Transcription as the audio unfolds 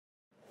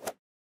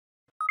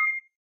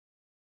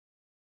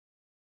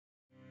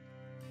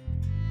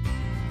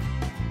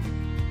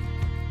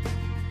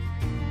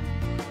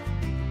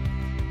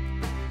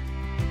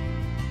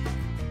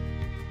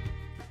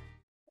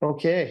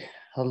Okay,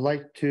 I'd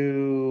like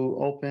to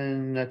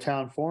open the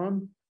town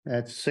forum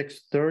at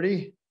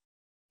 6:30.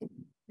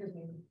 Is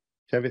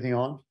everything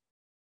on?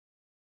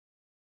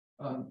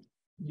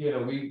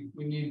 Yeah, we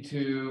need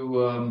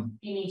to,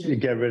 You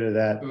get rid of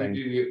that we thing.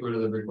 do get rid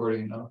of the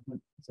recording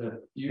announcement. Is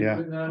that you Yeah.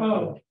 doing that?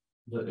 Oh.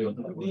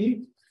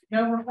 Me?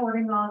 No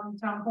recording on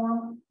town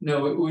forum?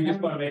 No, we just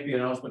want to make the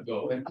announcement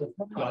go.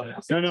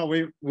 No,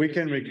 we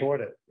can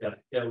record it.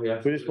 Yeah, we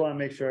have. We just want to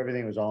make sure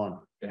everything was on.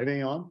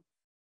 Everything on?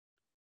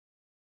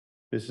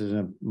 This is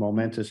a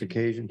momentous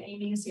occasion.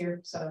 Amy's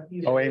here, so.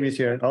 Oh, Amy's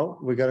here. Oh,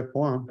 we got a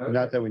forum. Okay.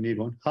 Not that we need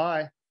one.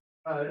 Hi.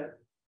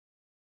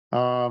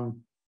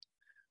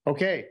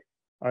 Okay.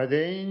 Are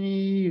there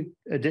any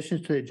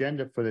additions to the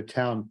agenda for the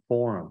town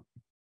forum?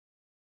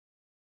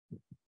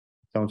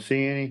 Don't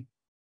see any.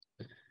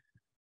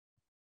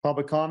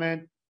 Public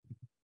comment.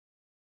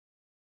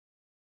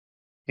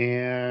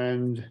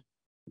 And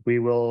we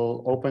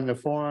will open the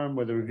forum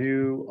with a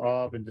review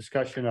of and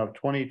discussion of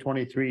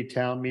 2023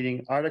 town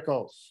meeting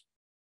articles.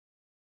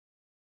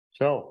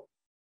 So,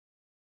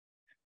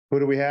 who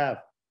do we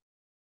have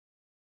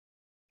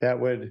that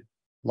would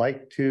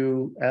like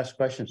to ask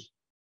questions?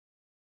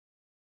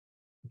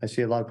 I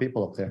see a lot of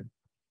people up there.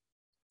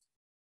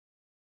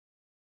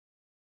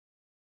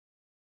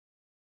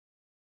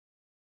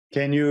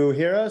 Can you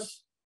hear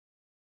us?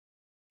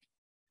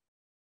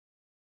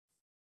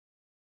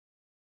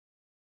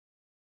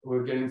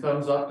 We're getting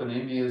thumbs up and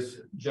Amy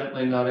is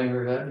gently nodding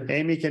her head.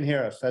 Amy can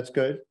hear us. That's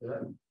good.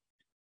 Yeah.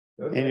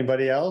 Okay.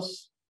 Anybody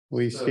else?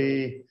 We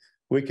see,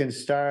 we can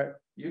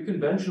start. You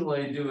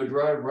conventionally do a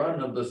dry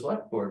run of the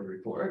select board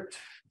report.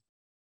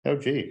 Oh,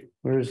 gee,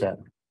 where is that?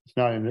 It's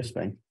not in this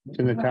thing. It's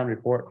in the town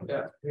report.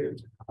 Yeah. Here.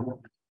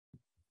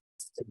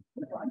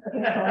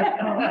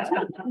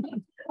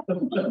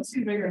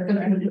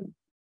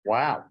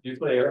 Wow, You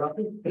play air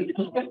hockey?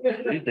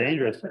 he's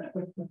dangerous.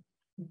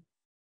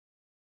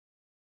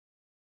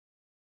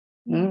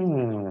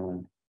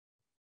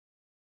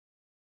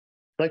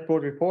 Select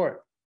board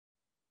report.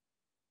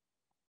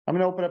 I'm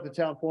gonna open up the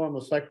town forum,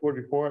 the select board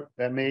report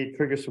that may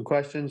trigger some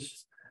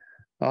questions.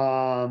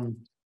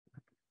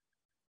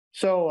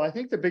 So I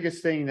think the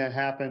biggest thing that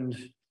happened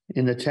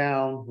in the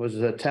town was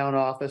the town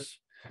office.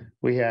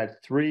 We had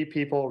 3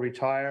 people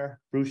retire: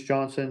 Bruce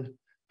Johnson,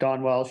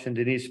 Don Welsh, and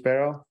Denise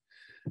Sparrow.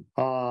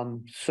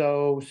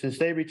 So since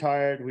they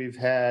retired, we've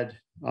had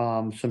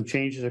some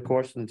changes, of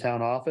course, in the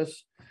town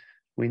office.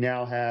 We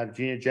now have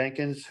Gina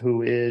Jenkins,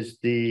 who is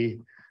the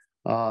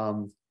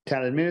town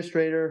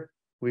administrator.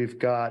 We've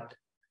got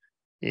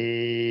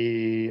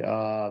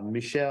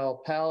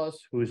Michelle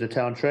Pallas, who is the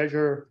town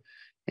treasurer,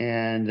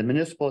 and the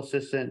municipal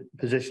assistant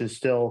position is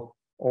still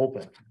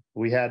open.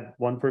 We had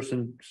one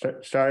person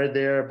started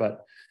there,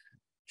 but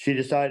she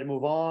decided to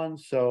move on.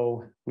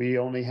 So we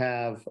only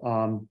have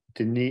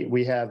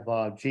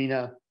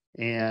Gina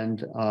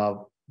and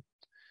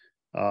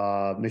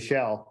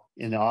Michelle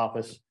in the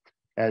office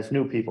as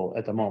new people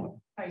at the moment.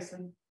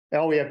 Tyson.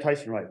 Oh, we have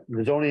Tyson, right?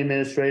 The zoning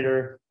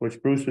administrator, which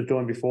Bruce was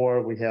doing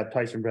before, we have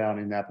Tyson Brown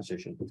in that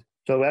position.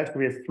 So actually,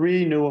 we have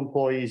 3 new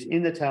employees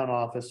in the town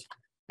office,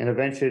 and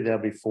eventually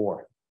there'll be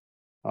 4.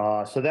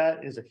 So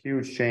that is a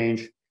huge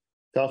change.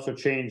 It's also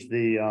changed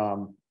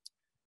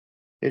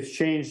it's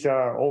changed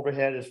our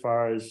overhead as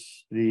far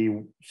as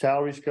the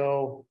salaries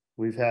go.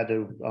 We've had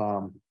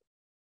to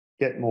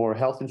get more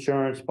health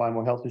insurance, buy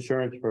more health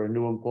insurance for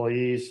new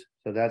employees.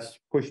 So that's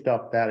pushed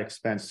up that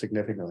expense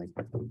significantly.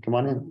 Come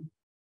on in.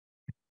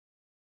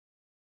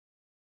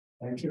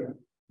 Thank you.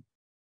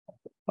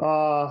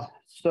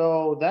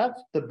 So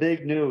that's the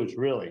big news,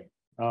 really.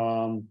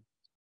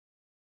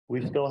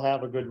 We still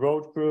have a good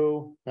road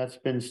crew that's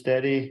been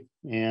steady,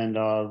 and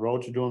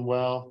roads are doing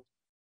well.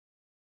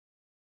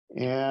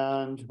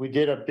 And we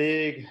did a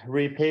big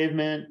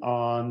repavement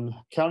on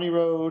County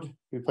Road,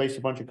 replaced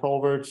a bunch of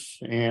culverts,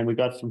 and we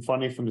got some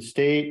funding from the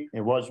state. It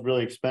was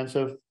really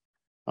expensive,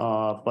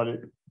 but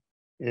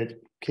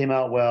it came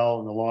out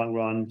well in the long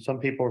run. Some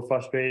people were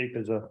frustrated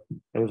because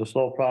it was a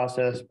slow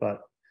process,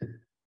 but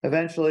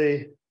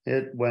eventually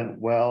it went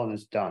well and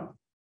it's done.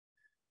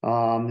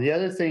 The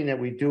other thing that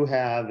we do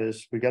have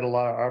is we got a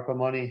lot of ARPA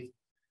money,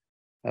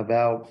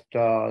 about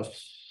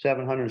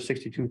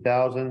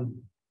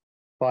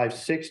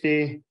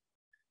 $762,560.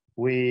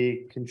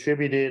 We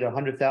contributed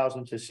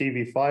 $100,000 to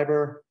CV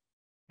Fiber,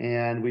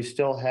 and we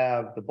still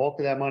have the bulk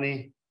of that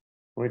money,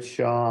 which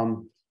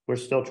we're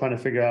still trying to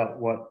figure out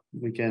what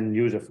we can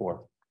use it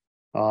for.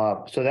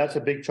 So that's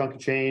a big chunk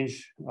of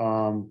change.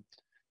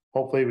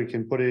 Hopefully we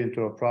can put it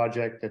into a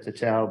project that the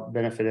town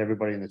benefit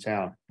everybody in the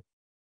town.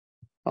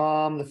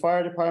 The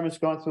fire department's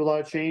gone through a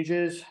lot of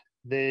changes.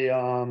 They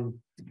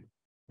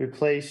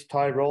replaced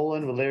Ty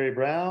Rowland with Larry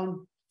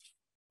Brown.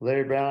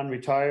 Larry Brown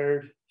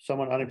retired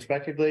somewhat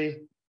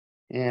unexpectedly.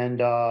 And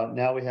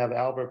now we have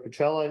Albert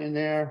Petrella in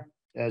there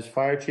as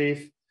fire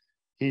chief.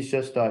 He's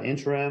just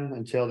interim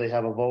until they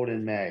have a vote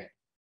in May.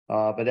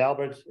 But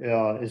Albert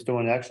is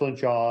doing an excellent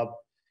job,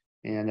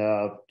 and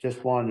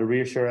just wanted to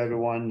reassure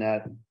everyone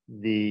that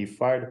the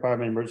fire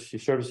department emergency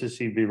services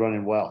seem to be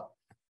running well.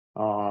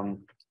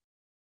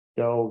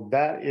 So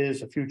that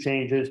is a few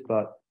changes,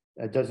 but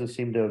it doesn't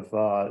seem to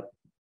have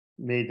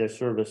made their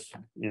service,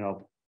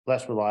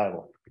 less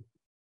reliable.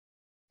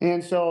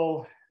 And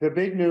so the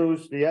big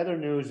news, the other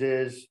news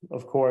is,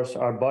 of course,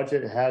 our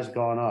budget has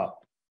gone up.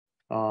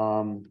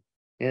 And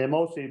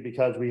mostly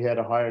because we had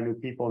to hire new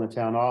people in the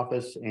town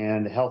office,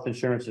 and health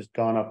insurance has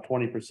gone up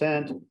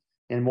 20%,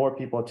 and more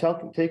people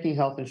are taking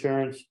health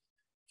insurance.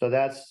 So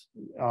that's,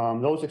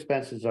 those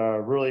expenses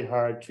are really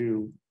hard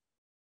to,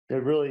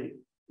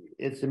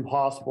 it's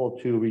impossible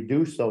to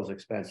reduce those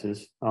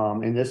expenses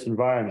in this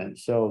environment.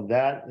 So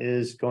that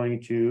is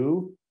going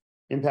to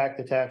impact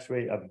the tax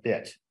rate a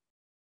bit.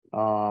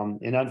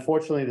 And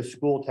unfortunately, the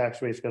school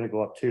tax rate is going to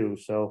go up too.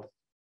 So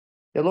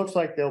it looks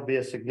like there'll be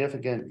a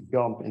significant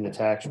jump in the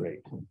tax rate.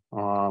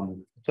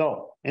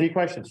 So any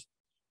questions?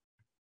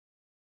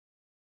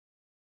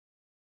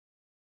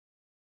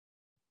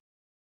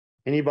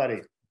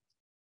 Anybody?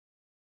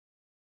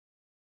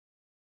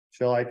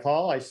 Shall I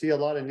call? I see a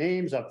lot of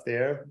names up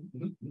there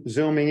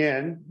zooming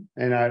in,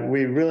 and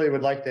we really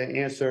would like to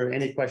answer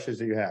any questions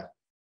that you have.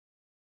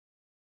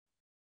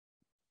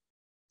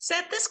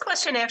 Seth, this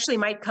question actually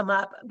might come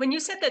up. When you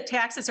said that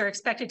taxes are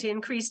expected to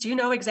increase, do you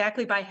know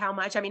exactly by how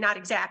much? I mean, not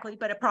exactly,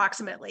 but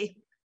approximately.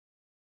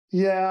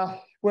 Yeah,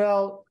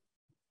 well,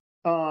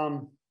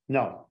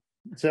 no.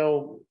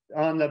 So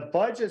on the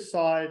budget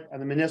side, on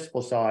the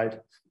municipal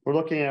side, we're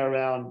looking at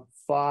around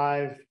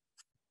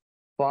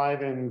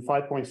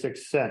 5.6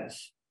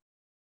 cents.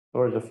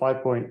 Or is it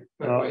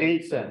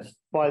 5.8 cents?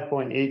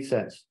 5.8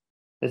 cents.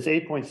 It's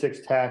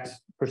 8.6 tax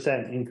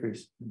percent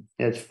increase.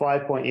 It's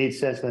 5.8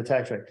 cents in the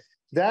tax rate.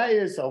 That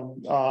is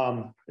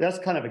that's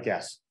kind of a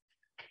guess.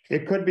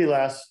 It could be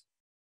less.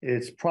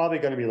 It's probably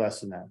going to be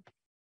less than that.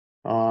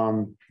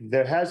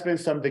 There has been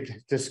some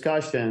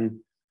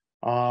discussion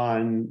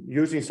on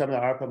using some of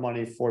the ARPA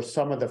money for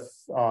some of the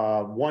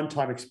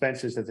one-time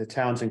expenses that the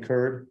town's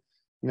incurred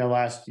in the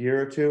last year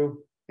or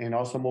two, and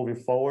also moving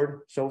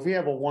forward. So if we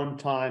have a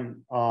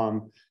one-time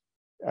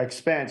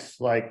expense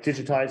like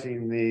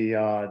digitizing the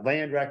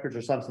land records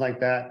or something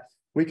like that,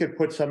 we could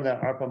put some of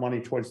that ARPA money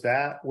towards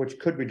that, which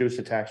could reduce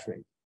the tax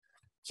rate.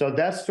 So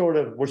that's sort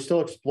of, we're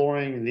still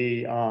exploring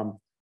the allowed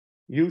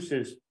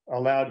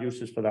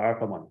uses for the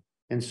ARPA money.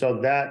 And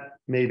so that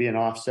may be an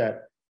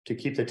offset to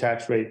keep the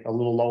tax rate a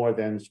little lower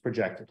than it's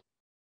projected.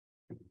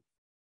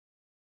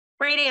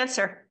 Great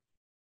answer.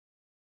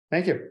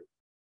 Thank you.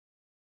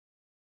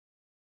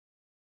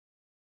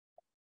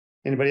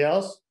 Anybody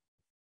else?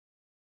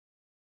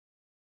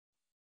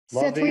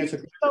 Seth, we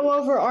go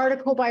over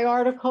article by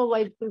article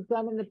like we've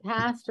done in the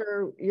past,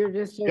 or you're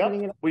just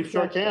opening it up? We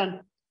sure can.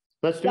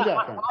 Let's do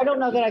that. I don't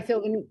know that I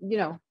feel,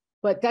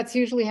 but that's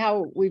usually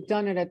how we've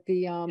done it at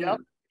the. Yep.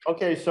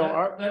 Okay,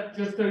 so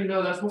just so you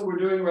know, that's what we're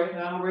doing right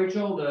now,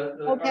 Rachel.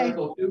 The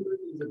Article 2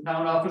 is the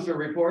town officer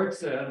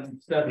reports, and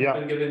Steph's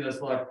been giving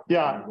this like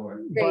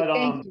report.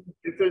 But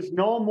if there's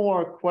no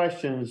more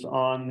questions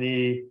on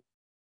the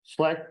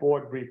select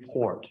board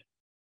report,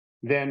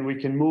 then we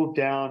can move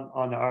down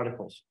on the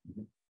articles.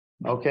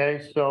 Okay,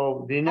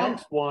 so the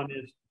next one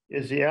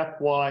is the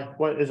FY.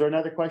 What is there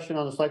another question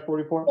on the select board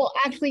report? Well,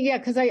 actually, yeah,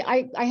 because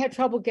I had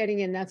trouble getting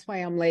in. That's why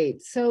I'm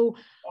late. So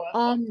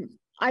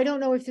I don't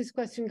know if this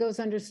question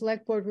goes under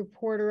select board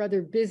report or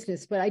other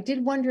business, but I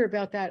did wonder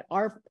about that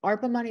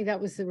ARPA money.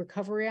 That was the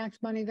Recovery Act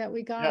money that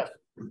we got.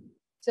 Yes.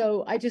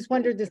 So I just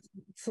wondered the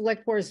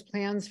select board's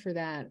plans for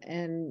that.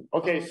 And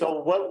okay,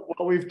 so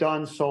what we've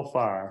done so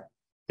far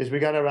is we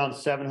got around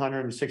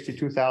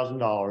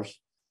 $762,000.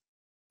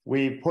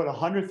 We put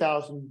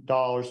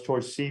 $100,000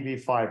 towards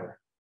CV fiber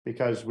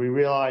because we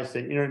realized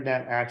that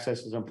internet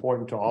access is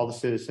important to all the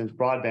citizens,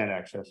 broadband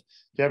access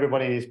to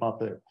everybody in East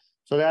Montpelier.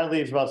 So that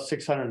leaves about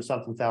 $600 and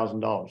something thousand.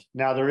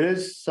 Now there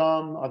is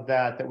some of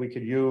that we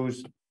could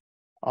use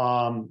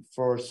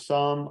for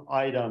some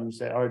items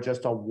that are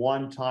just a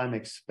one-time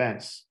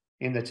expense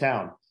in the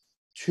town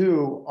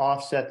to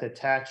offset the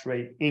tax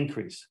rate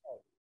increase.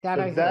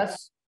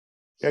 That's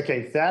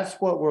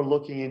what we're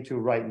looking into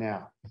right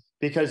now,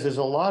 because there's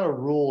a lot of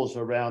rules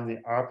around the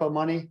ARPA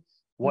money,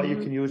 what you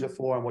can use it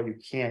for and what you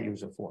can't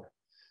use it for.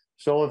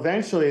 So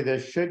eventually there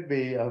should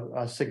be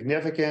a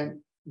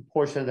significant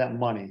portion of that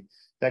money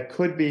that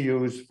could be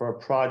used for a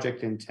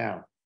project in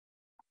town.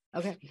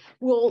 Okay,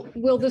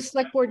 will the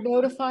select board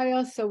notify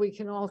us so we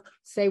can all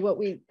say what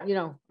we,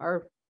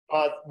 are?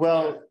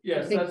 Well,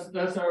 yes,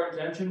 that's our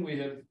intention. We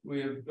have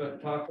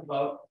talked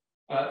about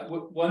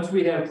once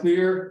we have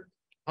clear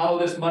how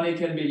this money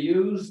can be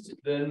used,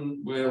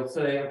 then we'll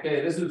say,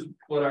 okay, this is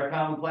what our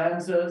town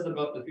plan says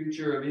about the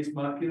future of East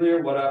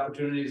Montpelier. What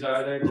opportunities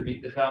are there to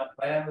meet the town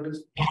plan with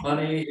this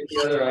money? Any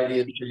other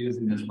ideas for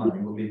using this money?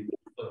 We'll be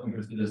looking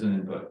for citizen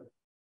input.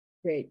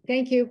 Great,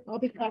 thank you. I'll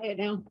be quiet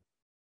now.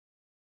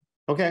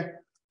 Okay.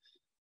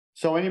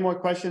 So any more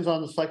questions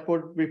on the select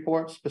board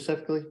report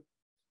specifically?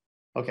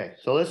 Okay,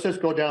 so let's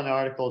just go down the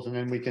articles and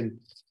then we can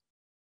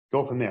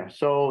go from there.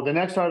 So the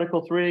next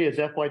Article 3 is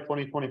FY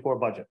 2024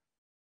 budget.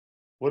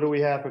 What do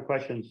we have for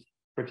questions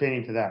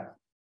pertaining to that?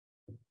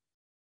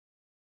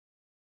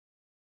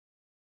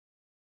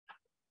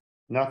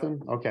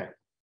 Nothing? Okay.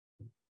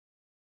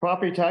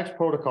 Property tax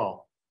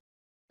protocol.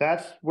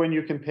 That's when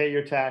you can pay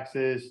your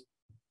taxes,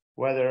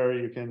 whether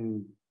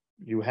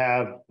you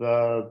have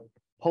the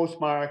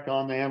postmark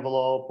on the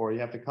envelope, or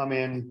you have to come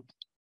in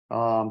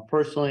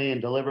personally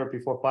and deliver it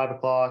before 5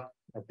 o'clock.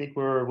 I think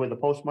we're with the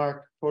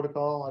postmark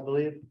protocol, I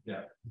believe.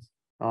 Yeah.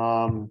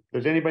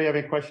 Does anybody have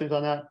any questions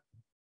on that?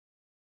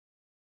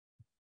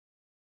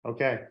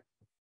 Okay.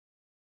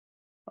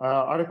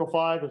 Article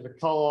 5 is the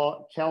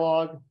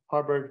Kellogg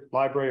Hubbard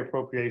Library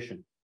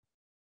appropriation.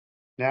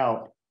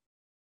 Now,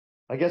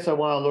 I guess I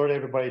want to alert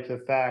everybody to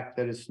the fact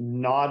that it's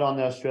not on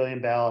the Australian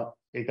ballot.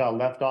 It got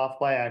left off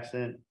by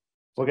accident.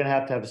 We're going to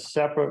have a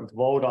separate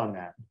vote on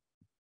that.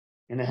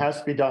 And it has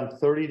to be done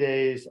 30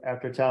 days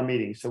after town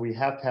meeting. So we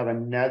have to have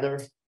another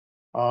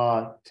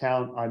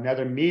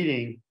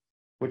meeting,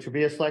 which would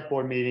be a select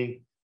board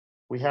meeting.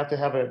 We have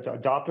to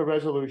adopt a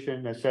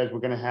resolution that says we're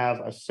going to have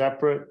a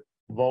separate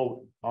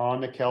vote on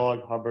the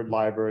Kellogg Hubbard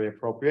Library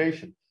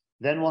appropriation.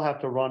 Then we'll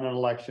have to run an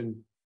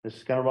election. This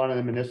is going to run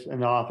in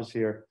the office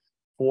here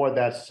for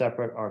that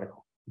separate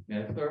article.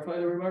 May I clarify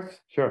the remarks?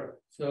 Sure.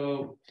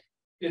 So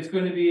it's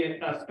going to be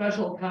a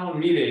special town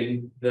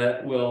meeting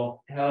that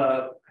will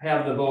have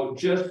the vote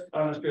just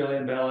on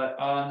Australian ballot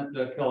on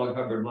the Kellogg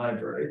Hubbard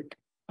Library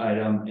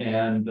item,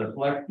 and the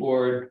select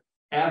board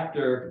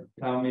after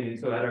town meeting.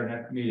 So at our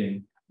next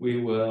meeting,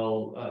 we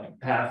will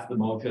pass the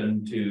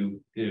motion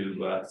to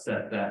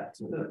set that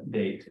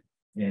date,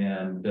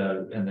 and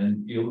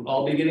then you'll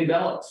all be getting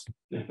ballots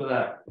just for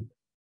that.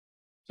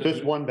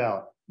 Just one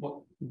ballot.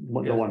 Well,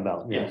 The one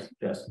ballot. yes,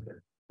 yes.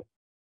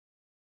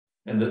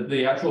 And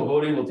the actual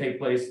voting will take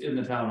place in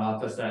the town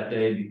office that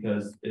day,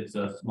 because it's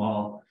a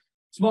small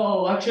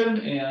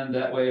election, and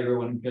that way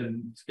everyone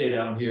can stay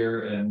down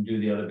here and do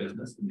the other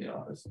business in the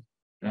office.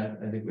 I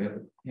think we have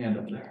a hand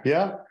up there.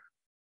 Yeah.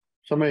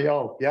 Somebody,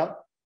 yeah.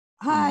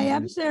 Hi,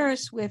 I'm Sarah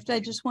Swift. I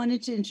just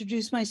wanted to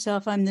introduce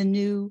myself. I'm the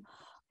new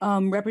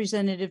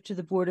representative to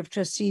the Board of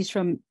Trustees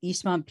from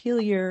East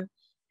Montpelier,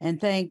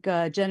 and thank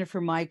Jennifer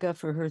Micah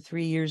for her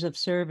 3 years of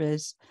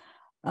service,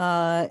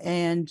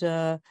 and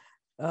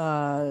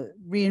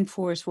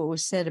reinforce what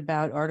was said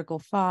about Article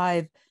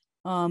 5.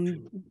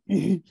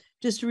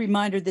 Just a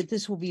reminder that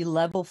this will be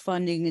level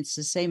funding. It's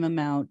the same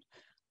amount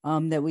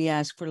that we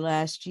asked for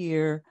last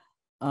year,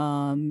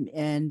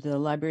 and the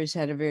library's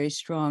had a very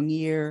strong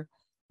year.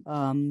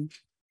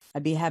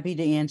 I'd be happy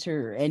to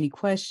answer any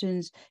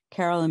questions.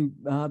 Carolyn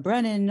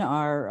Brennan,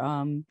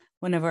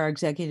 one of our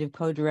executive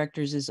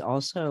co-directors, is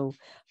also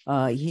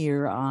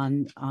here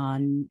on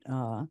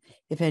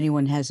if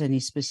anyone has any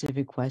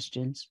specific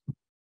questions.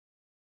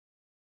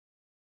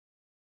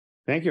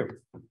 Thank you.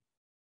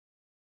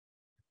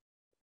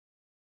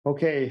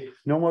 Okay,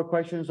 no more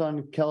questions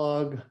on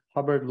Kellogg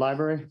Hubbard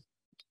Library.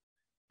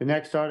 The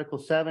next Article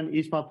 7,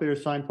 East Montpelier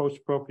signpost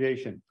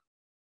appropriation.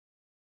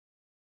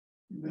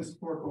 This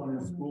Four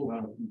Corners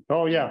Schoolhouse.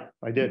 Oh, yeah,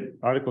 I did.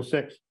 Article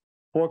 6,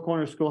 Four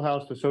Corners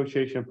Schoolhouse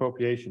Association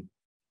appropriation.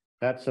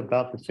 That's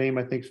about the same,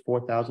 I think it's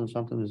 4,000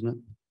 something, isn't it?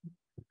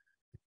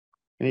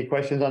 Any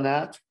questions on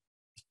that?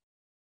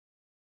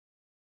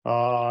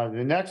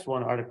 The next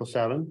one, Article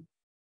 7,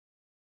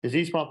 is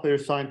East Montpelier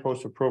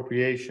signpost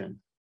appropriation.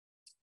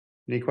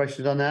 Any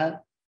questions on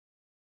that?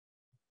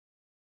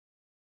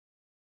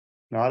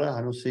 Nada, I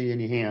don't see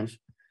any hands.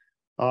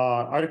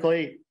 Article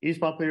 8,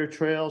 East Montpelier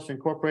Trails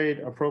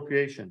Incorporated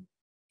appropriation.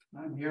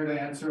 I'm here to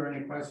answer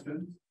any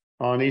questions.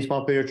 On East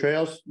Montpelier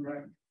Trails?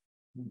 Right.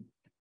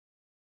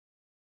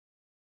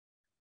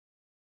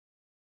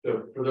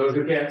 So for those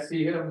who can't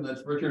see him,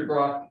 that's Richard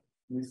Brock,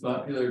 East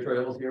Montpelier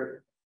Trails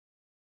here.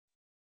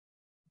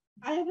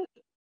 I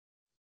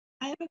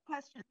have a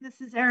question. This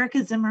is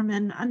Erica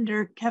Zimmerman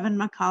under Kevin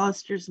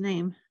McAllister's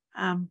name.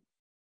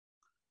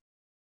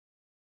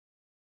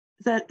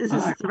 Is this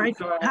the right?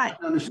 Sorry, Hi. I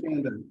don't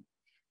understand that.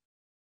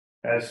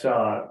 That's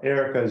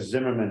Erica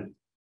Zimmerman.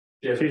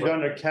 Yes, She's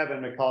under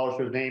Kevin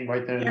McAllister's name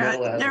right there in the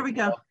middle. Yeah, there we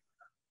go.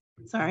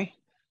 Sorry.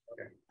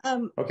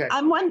 Okay.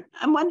 I'm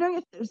wondering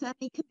if there's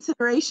any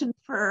consideration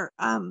for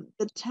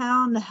the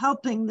town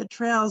helping the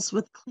trails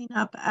with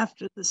cleanup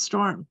after the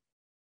storm.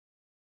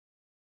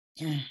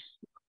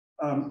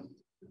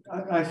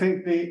 I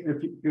think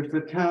if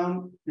the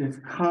town is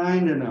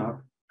kind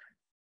enough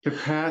to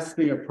pass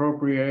the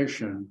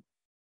appropriation,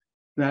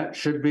 that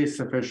should be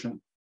sufficient.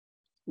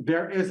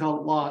 There is a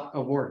lot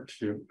of work to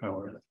do,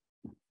 however.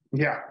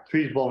 Yeah,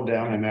 trees blown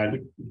down, I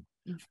imagine.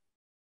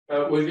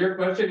 Was your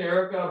question,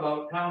 Erica,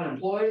 about town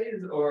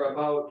employees or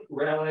about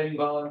rallying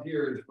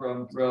volunteers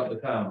from throughout the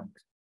town?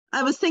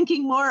 I was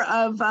thinking more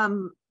of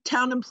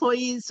town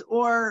employees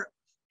or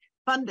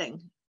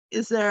funding.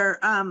 Is there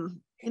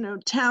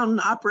town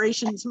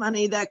operations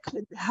money that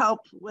could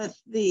help with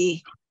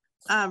the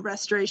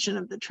restoration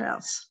of the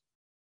trails?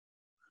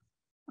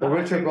 Well,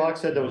 Richard Brock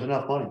said there was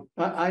enough money.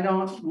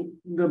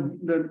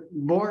 The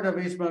Board of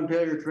East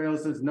Montpelier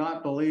Trails does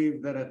not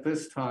believe that at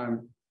this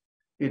time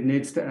it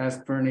needs to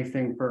ask for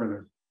anything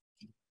further.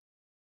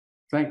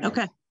 Thank you.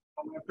 Okay. I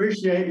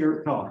appreciate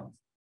your thoughts.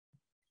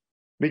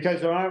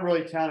 Because there aren't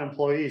really town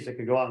employees that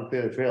could go out and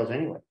clear the trails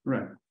anyway.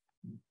 Right.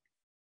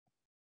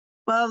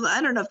 Well, I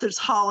don't know if there's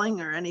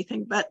hauling or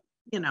anything, but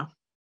you know,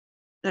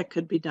 that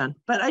could be done.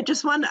 But I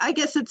just want, I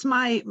guess it's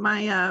my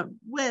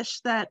wish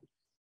that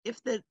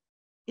if the,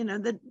 you know,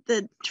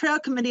 the trail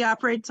committee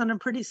operates on a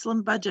pretty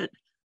slim budget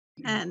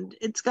and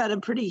it's got a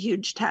pretty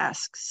huge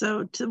task.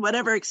 So to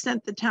whatever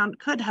extent the town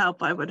could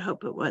help, I would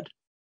hope it would.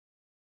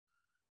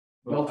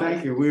 Well,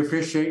 thank you. We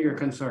appreciate your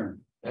concern.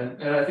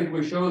 And I think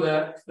we show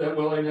that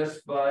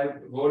willingness by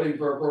voting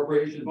for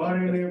appropriations.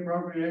 Voting the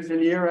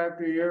appropriation year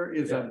after year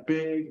is a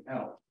big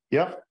help.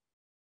 Yep.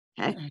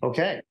 Okay.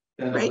 Okay.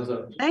 Great.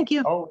 Thank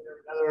you. Oh,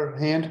 another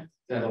hand?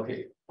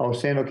 Okay. Oh,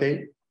 Sand,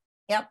 okay.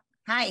 Yep.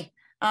 Hi.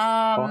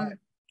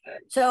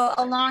 So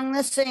along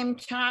the same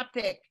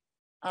topic,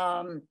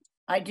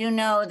 I do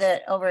know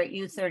that over at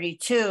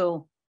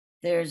U32,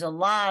 there's a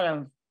lot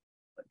of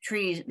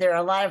trees. There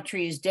are a lot of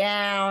trees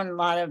down, a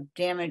lot of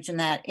damage in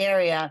that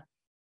area.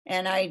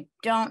 And I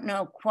don't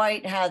know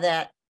quite how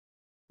that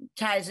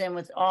ties in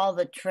with all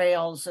the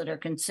trails that are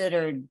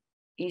considered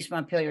East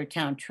Montpelier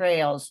Town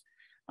trails.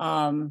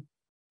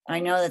 I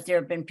know that there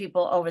have been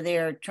people over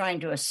there trying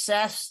to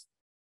assess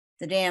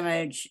the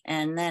damage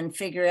and then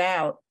figure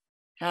out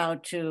how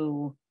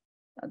to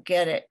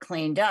get it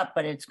cleaned up,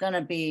 but it's going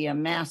to be a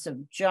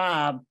massive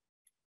job.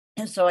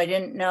 And so I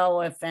didn't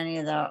know if any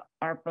of the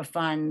ARPA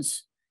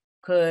funds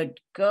could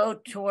go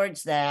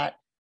towards that.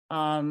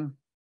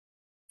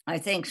 I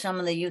think some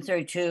of the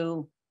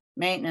U32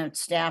 maintenance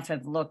staff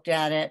have looked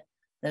at it.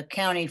 The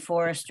county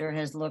forester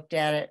has looked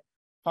at it.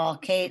 Paul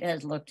Kate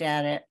has looked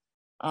at it.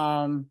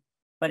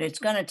 But it's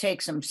going to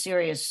take some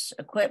serious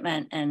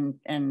equipment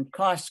and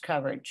cost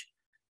coverage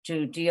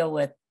to deal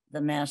with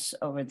the mess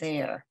over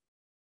there.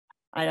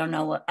 I don't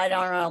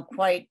know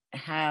quite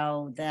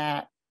how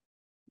that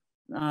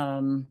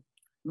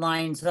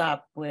lines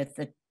up with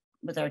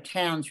our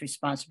town's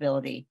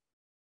responsibility.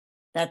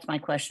 That's my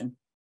question.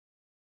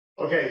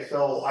 Okay,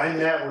 so I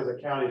met with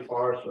the county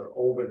forester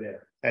over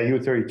there at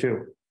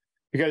U32.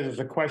 Because there's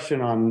a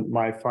question on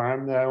my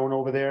farm that I own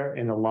over there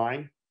in the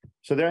line.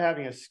 So they're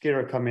having a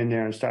skidder come in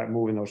there and start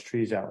moving those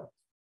trees out.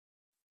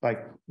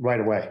 Like right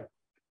away.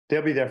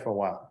 They'll be there for a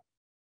while.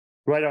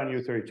 Right on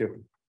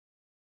U32.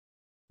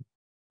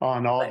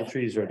 On all the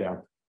trees are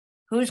down.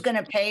 Who's going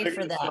to pay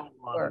for that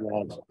work?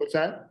 What's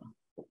that?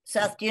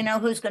 Seth, do you know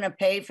who's going to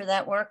pay for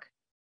that work?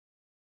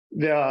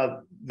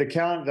 The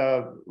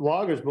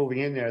loggers moving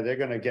in there, they're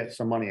gonna get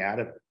some money out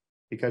of it.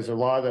 Because a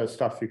lot of the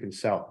stuff you can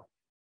sell.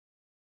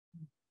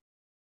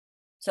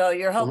 So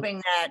you're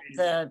hoping that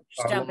the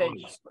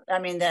stumpage, I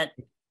mean, that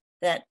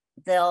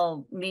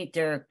they'll meet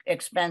their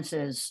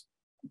expenses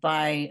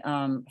by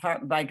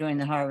doing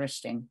the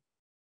harvesting.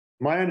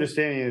 My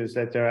understanding is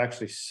that they're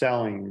actually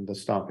selling the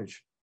stumpage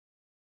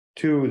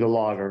to the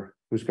logger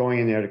who's going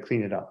in there to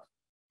clean it up.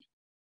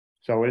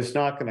 So it's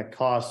not going to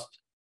cost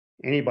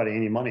anybody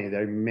any money.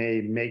 They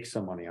may make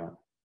some money on it.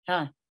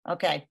 Huh,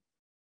 okay.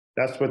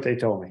 That's what they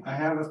told me. I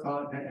have a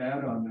thought to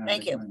add on that.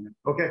 Thank you.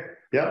 Okay,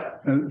 yeah.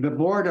 The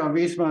board of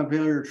East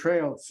Montpelier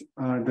Trails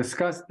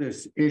discussed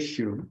this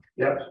issue.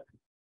 Yep.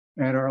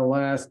 At our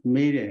last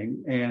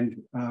meeting, and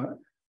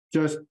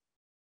there's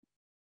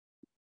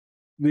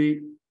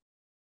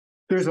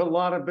a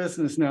lot of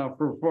business now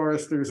for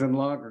foresters and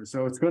loggers,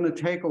 so it's going to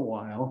take a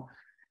while.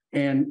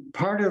 And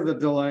part of the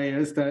delay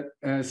is that,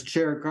 as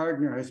Chair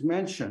Gardner has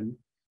mentioned,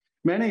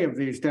 many of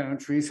these down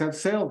trees have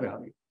sale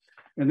value.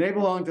 And they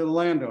belong to the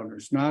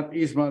landowners, not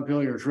East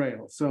Montpelier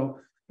Trails. So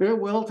it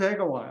will take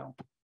a while.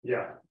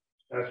 Yeah,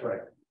 that's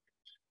right.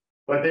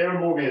 But they were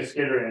moving a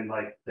skidder in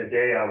like the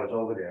day I was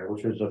over there,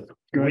 which was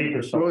a week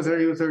or so. Those are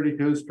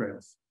U32's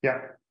trails.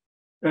 Yeah.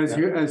 As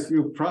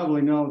you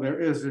probably know, there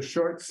is a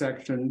short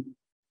section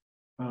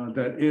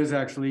that is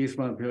actually East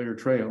Montpelier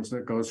Trails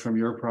that goes from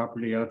your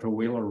property out to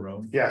Wheeler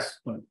Road. Yes.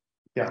 But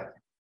yeah.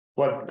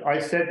 But I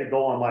said to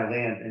go on my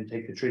land and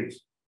take the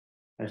trees.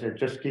 I said,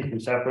 just keep them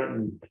separate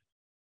and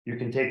you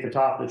can take the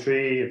top of the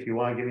tree. If you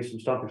want to give me some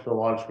stumpage for the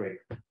logs, great.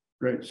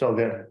 Great. So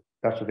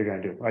that's what they're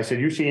gonna do. I said,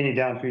 you see any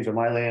down trees on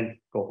my land,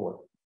 go for it.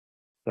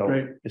 So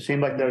Great. it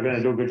seemed like they're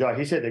gonna do a good job.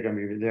 He said they're gonna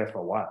be there for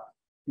a while.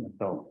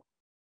 So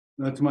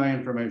that's my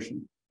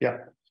information. yeah.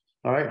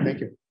 All right,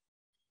 thank you.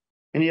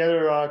 Any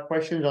other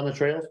questions on the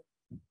trails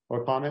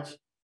or comments?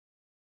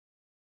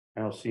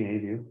 I don't see any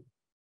of you.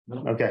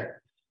 No. Okay.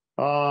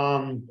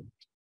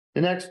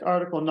 The next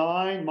Article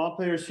 9,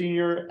 Montpelier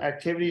Senior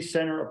Activity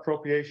Center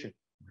appropriation.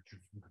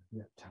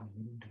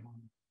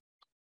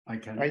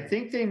 I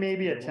think they may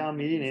be at town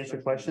meeting,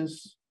 answer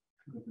questions.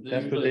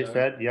 That's what they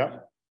said,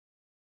 yep.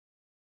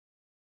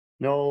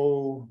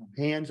 No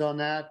hands on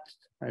that.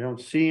 I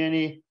don't see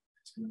any.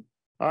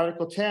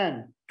 Article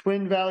 10,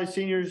 Twin Valley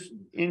Seniors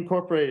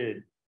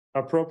Incorporated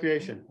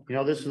appropriation. You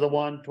know, this is the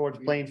one towards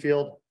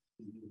Plainfield.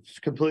 It's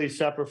completely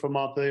separate from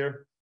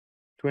Montpelier.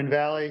 Twin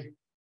Valley.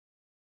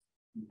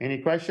 Any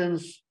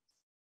questions?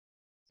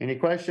 Any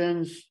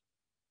questions?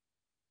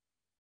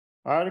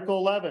 Article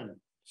 11,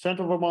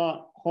 Central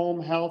Vermont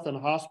Home Health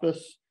and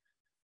Hospice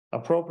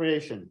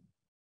appropriation.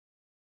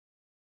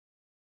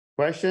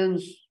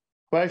 Questions?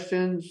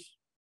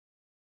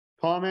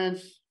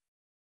 Comments?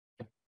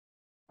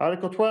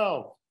 Article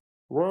 12,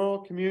 Rural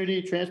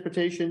Community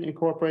Transportation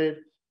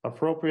Incorporated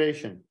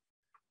Appropriation.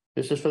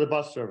 This is for the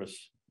bus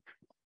service.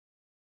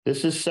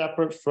 This is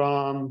separate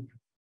from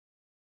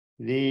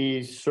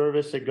the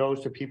service that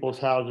goes to people's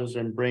houses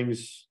and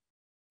brings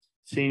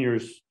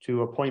seniors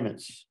to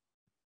appointments.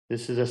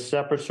 This is a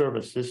separate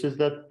service. This is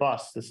the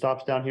bus that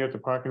stops down here at the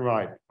Park and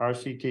Ride,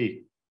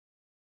 RCT.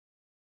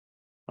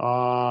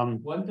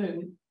 One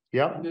thing,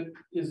 Yep,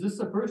 is this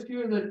the first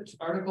year that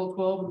Article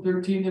 12 and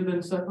 13 have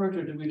been separate,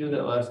 or did we do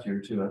that last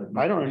year too?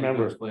 I don't Maybe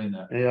remember. Explain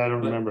that. yeah, I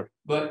don't remember.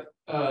 But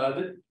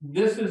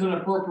this is an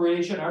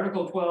appropriation.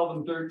 Article 12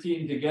 and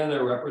 13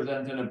 together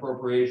represent an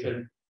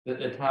appropriation that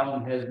the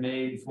town has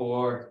made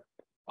for,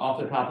 off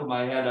the top of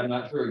my head, I'm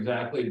not sure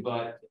exactly,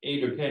 but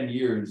 8 or 10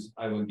 years,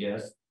 I would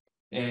guess.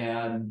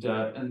 And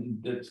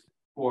that's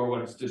for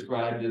what's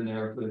described in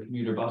there for the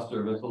commuter bus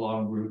service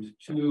along Route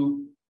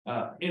 2.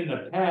 In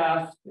the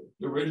past,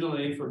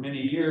 originally for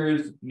many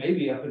years,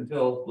 maybe up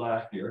until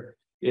last year,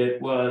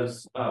 it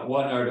was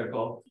one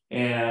article,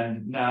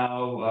 and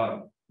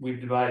now we've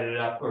divided it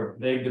up, or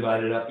they've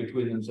divided it up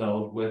between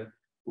themselves with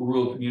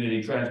rural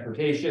community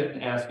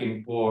transportation,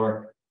 asking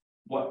for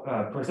what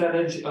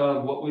percentage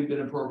of what we've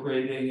been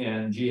appropriating,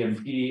 and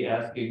GMP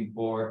asking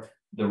for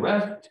the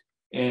rest,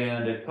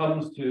 and it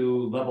comes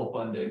to level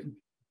funding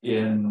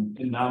in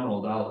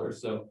nominal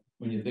dollars. So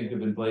when you think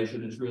of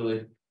inflation, it's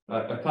really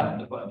a cut in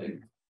the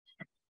funding.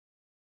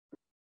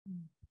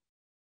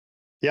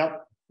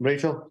 Yep,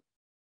 Rachel?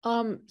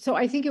 So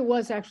I think it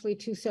was actually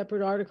 2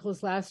 separate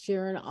articles last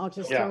year, and I'll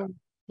just Yeah.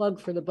 plug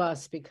for the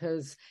bus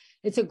because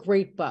it's a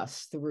great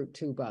bus, the Route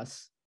 2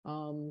 bus.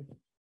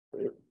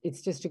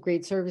 It's just a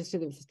great service to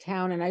the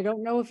town, and I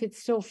don't know if it's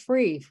still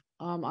free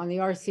on the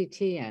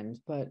RCT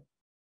end, but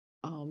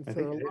for think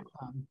a it long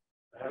time.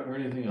 I haven't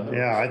heard anything else.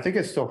 Yeah, I think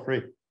it's still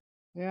free.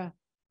 Yeah,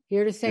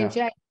 here to St.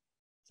 Yeah. Jay.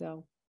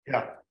 So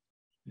Yeah.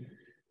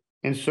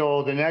 And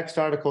so the next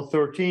Article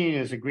 13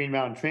 is a Green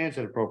Mountain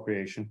Transit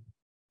appropriation.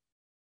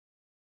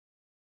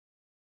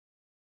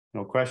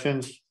 No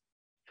questions?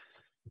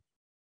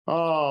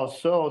 Oh,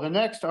 so the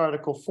next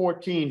Article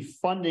 14,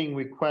 Funding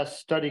Request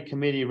Study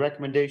Committee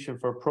Recommendation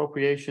for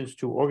Appropriations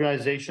to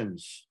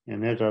Organizations.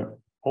 And there's a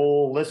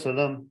whole list of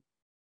them.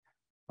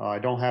 I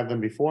don't have them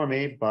before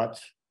me, but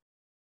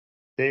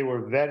they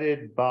were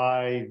vetted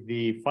by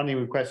the Funding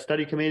Request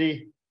Study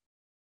Committee.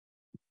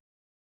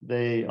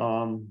 They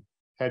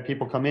had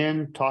people come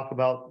in, talk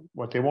about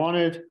what they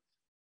wanted,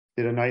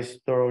 did a nice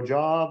thorough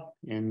job,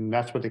 and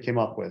that's what they came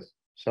up with.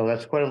 So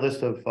that's quite a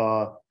list of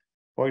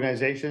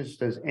organizations.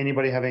 Does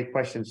anybody have any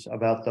questions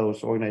about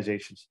those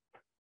organizations?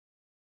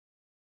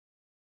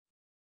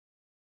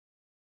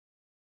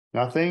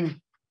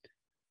 Nothing?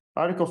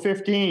 Article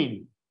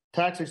 15,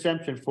 tax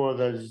exemption for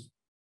the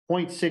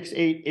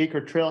 0.68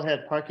 acre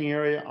trailhead parking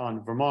area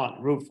on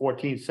Vermont Route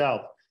 14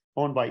 South,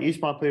 owned by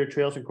East Montpelier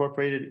Trails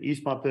Incorporated,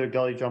 East Montpelier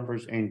Gully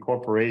Jumpers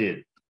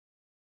Incorporated.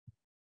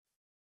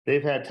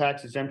 They've had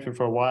tax exemption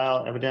for a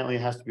while. Evidently,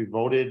 it has to be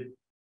voted,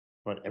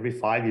 what, every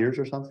 5 years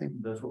or something?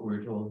 That's what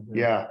we're told.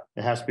 Yeah,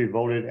 it has to be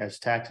voted as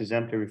tax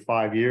exempt every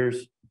 5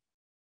 years.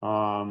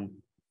 That's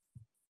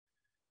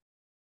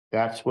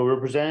what we're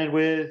presented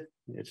with.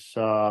 It's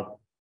not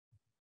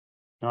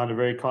a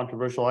very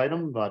controversial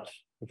item, but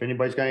if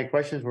anybody's got any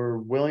questions, we're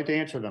willing to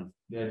answer them.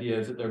 The idea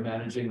is that they're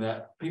managing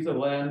that piece of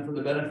land for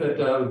the benefit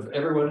of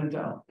everyone in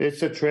town.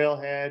 It's a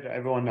trailhead.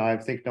 Everyone, I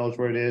think, knows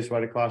where it is,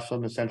 right across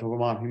from the Central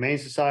Vermont Humane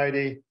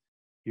Society.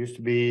 Used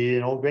to be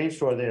an old grain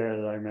store there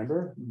that I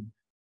remember.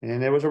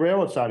 And there was a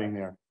railroad siding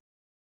there.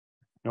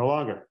 No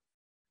longer.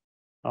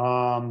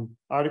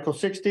 Article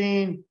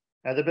 16,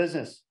 other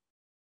business.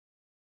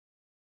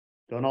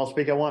 Don't all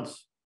speak at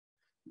once.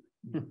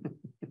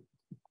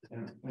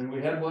 And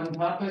we had one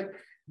topic,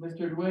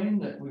 Mr. Dwayne,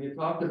 that we had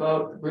talked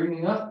about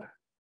bringing up.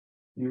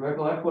 You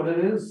recollect what it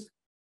is?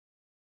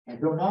 I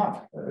do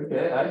not.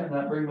 Okay, I did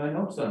not bring my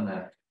notes on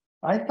that.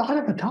 I thought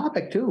of a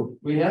topic too.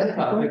 We had a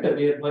topic that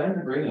we had planned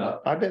to bring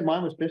up. I bet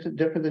mine was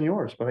different than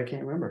yours, but I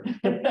can't remember.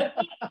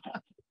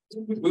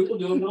 We will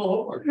do a little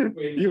homework.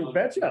 You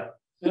betcha.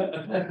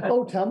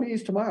 Oh, tell me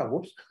he's tomorrow.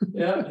 Whoops.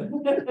 Yeah.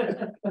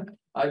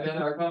 I've got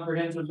our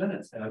comprehensive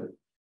minutes, have it.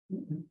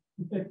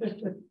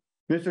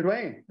 Mr.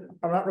 Dwayne.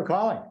 I'm not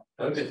recalling.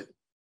 Okay.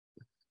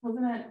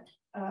 Wasn't it,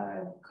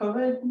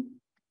 COVID?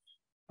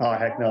 Oh,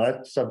 heck no,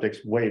 that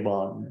subject's way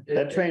beyond.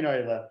 That train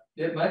already left.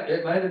 It might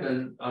have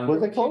been.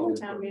 Was it COVID?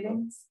 Town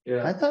meetings?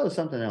 Yeah. I thought it was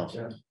something else.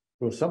 Yeah.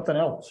 It was something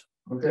else.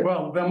 Okay.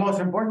 Well, the most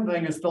important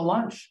thing is the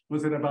lunch.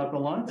 Was it about the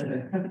lunch?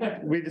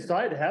 We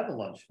decided to have the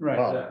lunch. Right.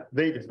 Well,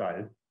 they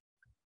decided.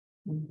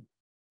 Can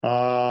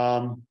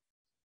I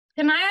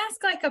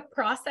ask like a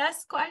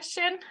process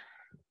question?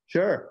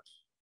 Sure.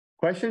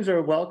 Questions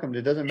are welcomed.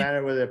 It doesn't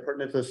matter whether they're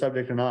pertinent to the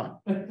subject or not.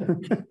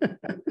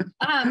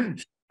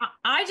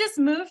 I just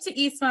moved to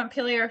East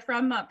Montpelier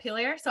from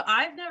Montpelier, so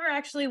I've never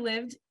actually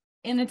lived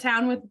in a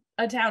town with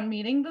a town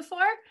meeting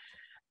before.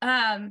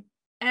 And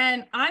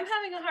I'm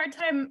having a hard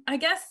time, I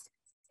guess,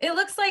 it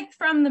looks like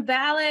from the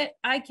ballot,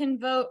 I can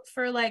vote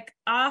for like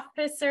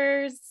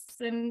officers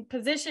and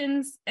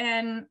positions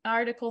and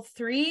Article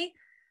 3,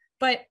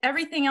 but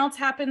everything else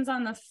happens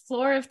on the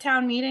floor of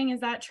town meeting.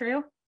 Is that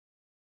true?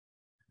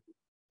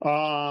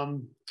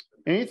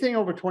 Anything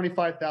over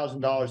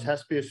 $25,000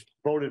 has to be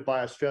voted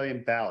by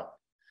Australian ballot.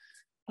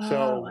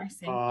 So, Oh, I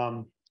see.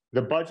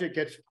 the budget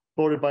gets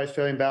voted by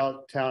Australian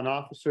ballot, town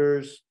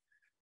officers.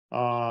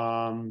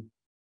 What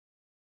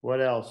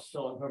else?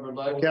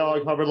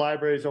 Kellogg Hubbard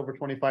Library is over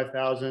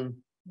 25,000.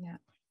 Yeah.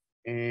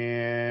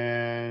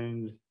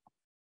 And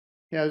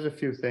yeah, there's a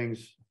few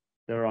things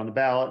that are on the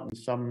ballot and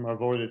some are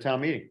voted at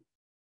town meeting.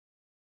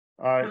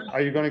 Are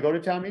you going to go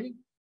to town meeting?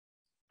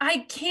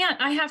 I can't.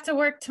 I have to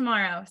work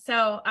tomorrow.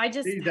 So I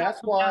just. See, that's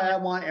why I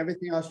want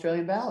everything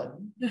Australian ballot,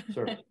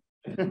 sir.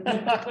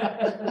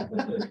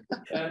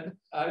 And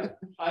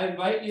I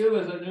invite you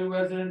as a new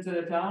resident to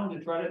the town to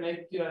try to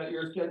make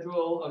your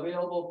schedule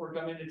available for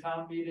coming to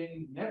town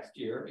meeting next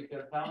year,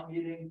 because town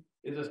meeting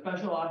is a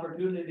special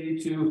opportunity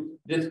to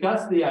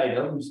discuss the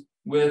items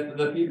with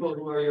the people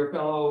who are your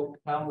fellow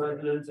town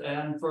residents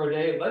and for a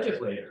day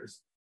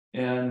legislators.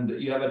 And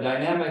you have a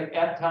dynamic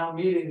at town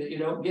meeting that you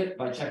don't get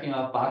by checking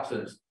off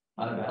boxes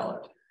on a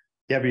ballot.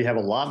 Yeah, but you have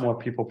a lot more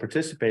people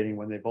participating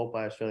when they vote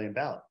by Australian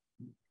ballot.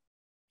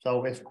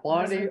 So it's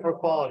quantity or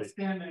quality.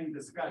 Standing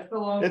discussion.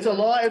 It's a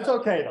lot, it's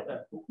okay though.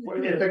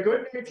 It's a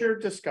good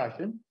natured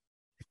discussion.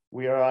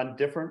 We are on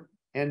different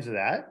ends of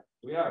that.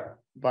 We are.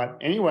 But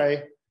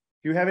anyway,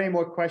 do you have any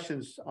more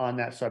questions on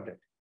that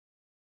subject?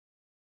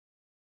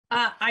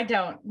 I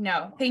don't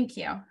know. Thank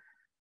you.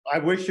 I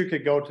wish you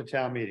could go to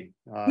town meeting.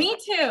 Me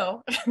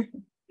too.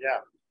 Yeah.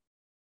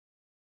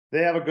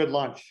 They have a good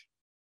lunch.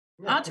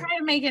 I'll try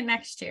to make it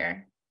next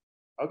year.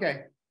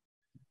 Okay.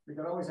 We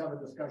can always have a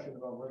discussion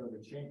about whether to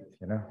change it,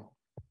 you know?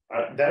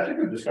 That's a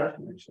good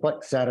discussion. Like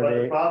But the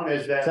Saturday, problem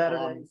is that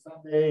Saturday,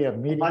 Sunday, a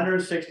meeting.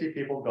 160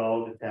 people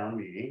go to town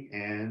meeting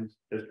and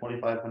there's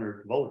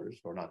 2,500 voters,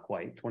 or not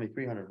quite,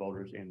 2,300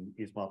 voters in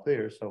East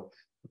Montpelier. So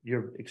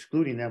you're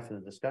excluding them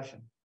from the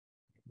discussion.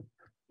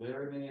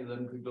 Very many of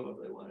them could go if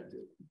they wanted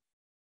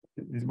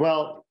to.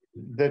 Well,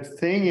 the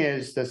thing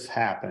is, that's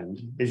happened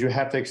is you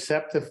have to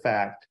accept the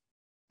fact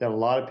that a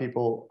lot of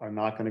people are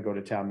not going to go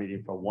to town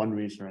meeting for one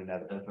reason or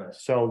another. That's right.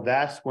 So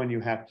that's when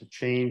you have to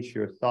change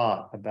your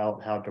thought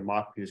about how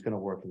democracy is going to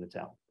work in the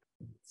town.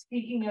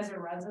 Speaking as a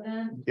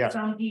resident, Yeah.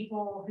 some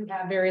people who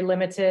have very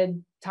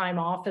limited time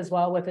off as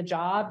well with a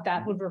job,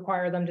 that would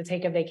require them to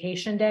take a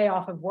vacation day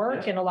off of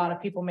work, and a lot of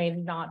people may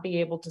not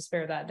be able to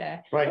spare that day.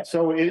 Right,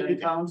 so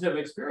And towns have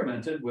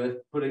experimented with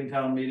putting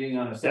town meeting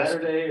on a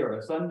Saturday or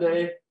a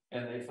Sunday.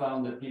 And they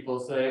found that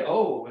people say,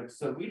 oh,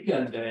 it's a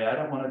weekend day. I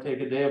don't want to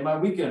take a day of my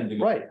weekend to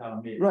go to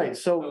town meeting. right,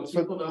 So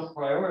people don't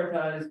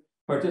prioritize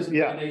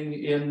participating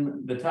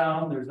in the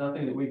town. There's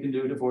nothing that we can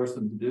do to force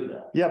them to do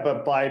that. yeah,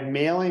 but by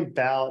mailing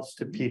ballots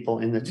to people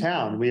in the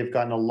town, we have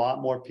gotten a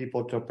lot more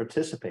people to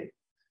participate.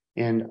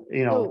 And,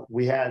 you know,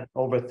 we had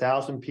over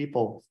 1,000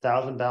 people,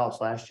 1,000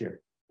 ballots last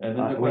year. And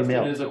then the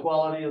question is the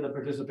quality of the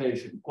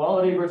participation,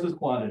 quality versus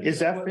quantity. Is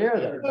that fair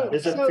then?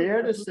 Is it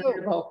fair to say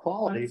about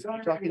quality?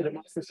 Talking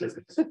democracy.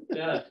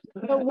 Yeah.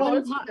 But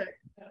one time,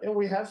 And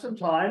we have some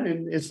time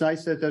and it's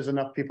nice that there's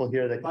enough people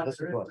here that can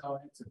listen to us.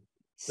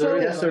 so,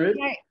 Yes, there is.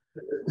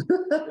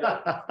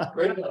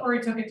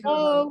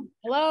 hello.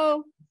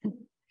 Hello,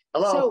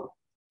 So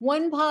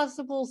one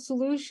possible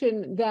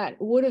solution that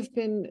would have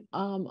been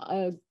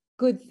a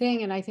good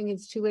thing, and I think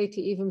it's too late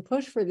to even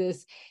push for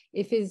this,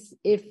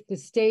 if the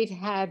state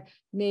had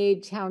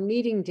made town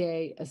meeting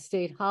day a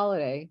state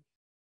holiday,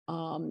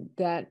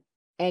 that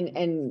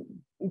and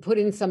put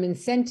in some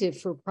incentive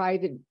for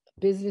private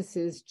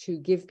businesses to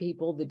give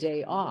people the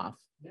day off.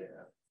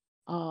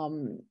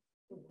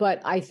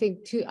 But I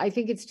think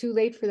it's too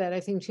late for that. I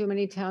think too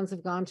many towns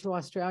have gone to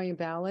Australian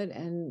ballot,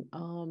 and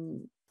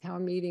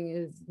town meeting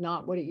is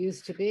not what it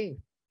used to be.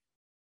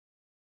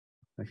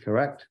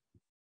 correct.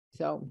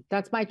 So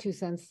that's my 2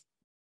 cents.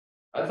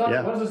 I thought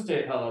Yeah. it was a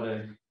state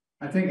holiday.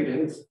 I think it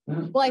is.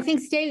 Well, I think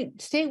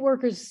state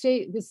workers,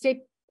 the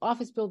state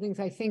office buildings,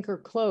 I think, are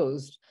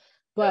closed.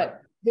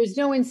 But there's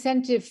no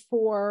incentive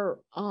for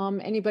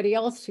anybody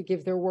else to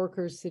give their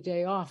workers the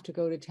day off to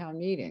go to town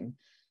meeting.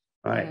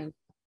 Right. And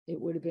it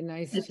would have been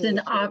nice. It's to-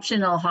 an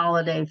optional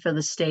holiday for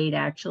the state,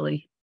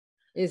 actually.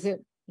 Is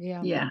it?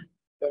 Yeah. Yeah.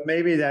 But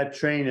maybe that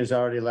train has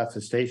already left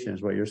the station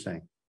is what you're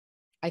saying.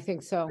 I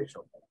think so.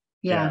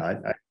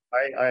 Yeah.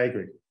 I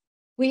agree.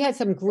 We had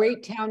some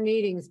great town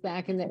meetings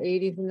back in the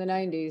 80s and the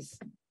 90s.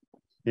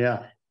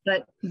 Yeah,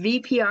 But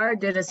VPR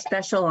did a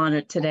special on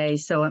it today,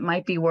 so it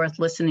might be worth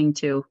listening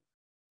to.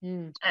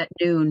 Mm. At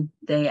noon,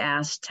 they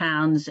asked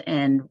towns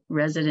and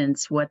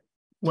residents what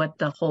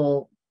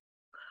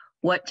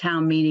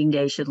town meeting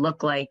day should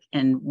look like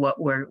and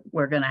what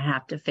we're gonna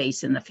have to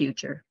face in the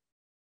future.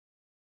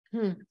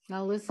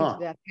 I'll listen Huh. to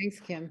that. Thanks,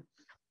 Kim.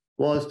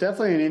 well, it's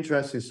definitely an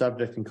interesting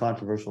subject and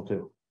controversial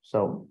too.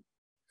 So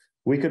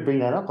we could bring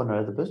that up under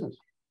other business,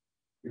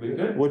 We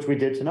good? which we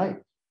did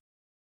tonight.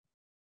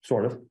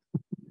 Sort of.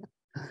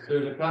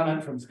 there's a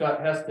comment from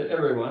Scott Hess to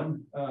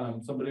everyone.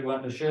 Somebody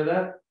want to share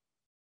that?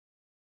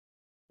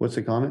 What's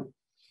the comment?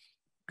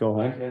 Go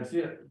I home. can't see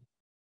it.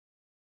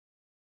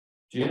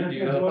 Gina, do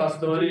you have the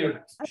possibility of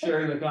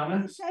sharing the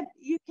comments?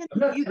 You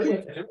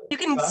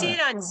can see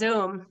it on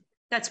Zoom.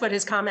 That's what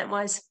his comment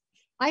was.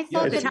 I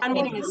thought The that town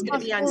was meeting is a going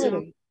to be on Zoom.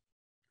 possibility.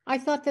 I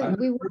thought that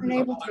we weren't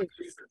able to.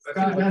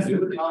 Scott has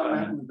to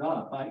comment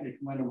and it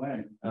went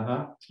away.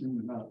 Uh-huh.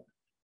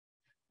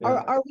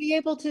 Are we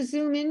able to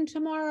zoom in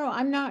tomorrow?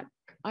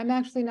 I'm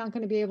actually not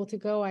going to be able to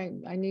go. I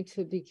need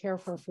to be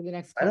careful for the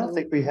next. I don't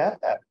think we have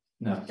that.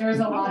 No. There's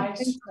a I don't live,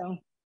 think so.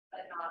 but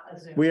not a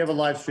Zoom. We have a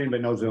live stream,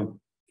 but no Zoom.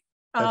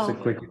 That's a Oh,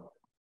 quick.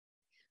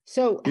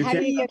 So You how do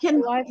can- you You get can,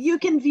 the live? you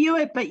can view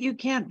it, but you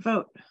can't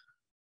vote.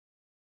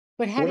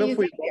 But how What do you if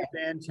we get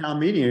there? ban town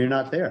meeting and you're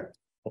not there?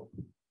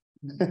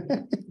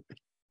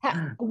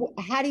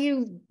 How do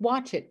you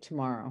watch it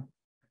tomorrow?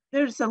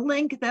 There's a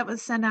link that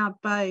was sent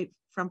out by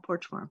Front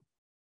Porch Forum.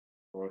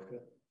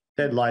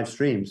 Said live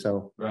stream,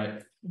 so,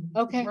 Right.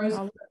 Okay. Rose-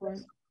 I'll look for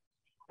it.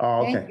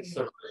 oh, Thank okay,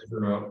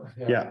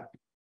 you. yeah.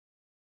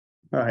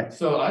 All right,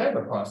 So I have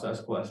a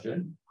process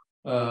question.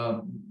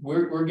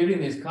 We're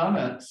getting these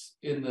comments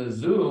in the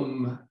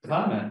Zoom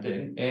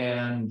commenting,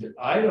 and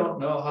I don't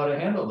know how to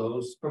handle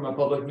those from a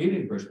public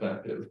meeting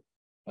perspective.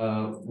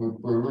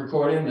 We're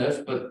recording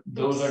this, but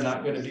those are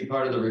not going to be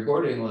part of the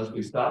recording unless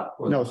we stop.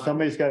 for no, them.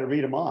 somebody's got to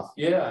read them off.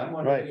 Yeah, I'm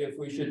wondering Right. if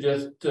we should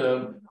just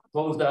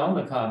close down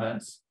the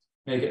comments,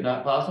 make it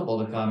not possible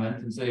to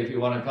comment, and say if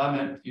you want to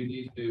comment, you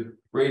need to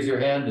raise your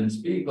hand and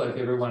speak like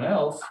everyone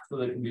else, so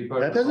they can be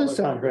part That of the doesn't public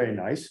sound record. very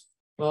nice.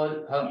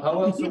 Well,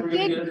 how else are we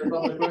gonna get into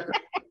public record?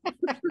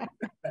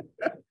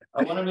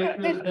 I wanna make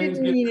sure I that things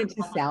didn't mean get. it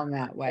to sound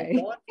that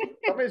way.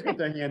 Somebody's got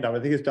their hand up. I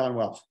think it's Don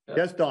Welch.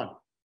 Yes, Don.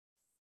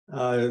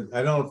 I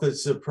don't know if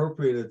it's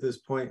appropriate at this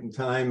point in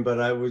time, but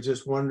I was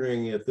just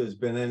wondering if there's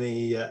been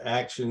any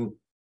action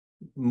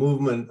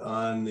movement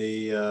on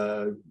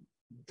the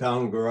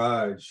town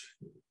garage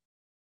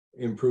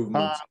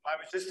improvements. I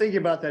was just thinking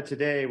about that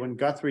today. When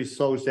Guthrie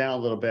slows down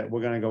a little bit,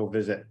 we're gonna go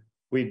visit.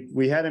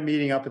 We had a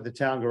meeting up at the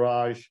town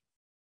garage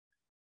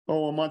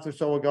a month or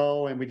so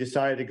ago, and we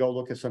decided to go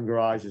look at some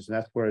garages, and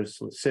that's where it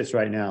sits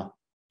right now.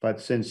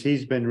 But since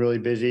he's been really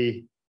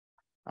busy,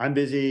 I'm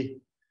busy,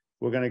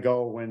 we're gonna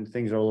go when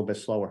things are a little bit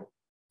slower.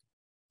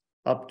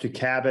 Up to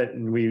Cabot,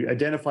 and we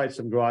identified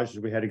some garages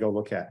we had to go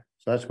look at.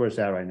 So that's where it's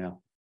at right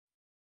now.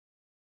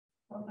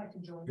 I'd like to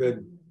join.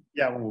 Good.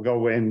 Yeah, we'll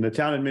go in. The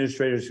town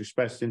administrators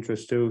expressed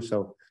interest too,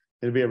 so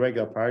it'll be a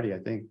regular party, I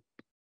think.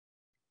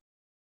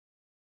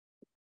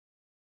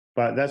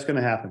 But that's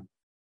gonna happen.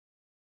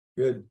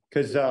 Good.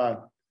 Because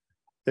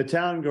the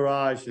town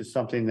garage is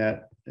something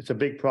that, it's a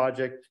big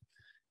project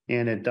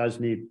and it does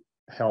need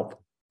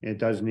help.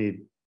 It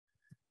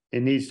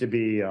needs to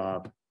be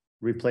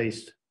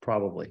replaced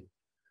probably.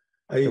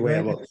 Are you The way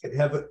it going to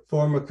have it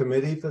form a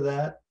committee for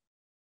that?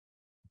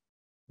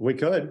 We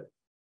could.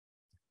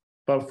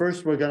 But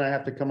first, we're gonna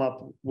have to come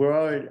up,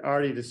 we're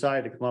already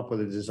decided to come up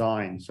with a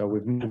design, so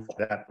we've moved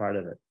that part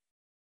of it.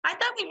 I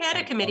thought we had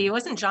a committee.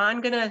 Wasn't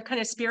John gonna kind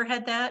of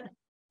spearhead that?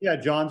 Yeah,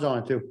 John's on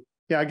it too.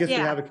 Yeah, I guess we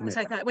Yeah, have a that's what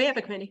committee. I thought. We have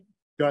a committee.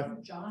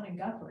 John and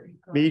Guthrie.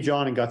 Me,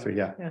 John and Guthrie,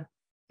 yeah. Yeah.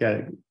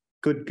 Yeah,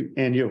 good,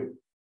 and you.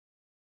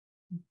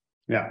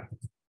 Yeah,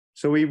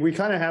 so we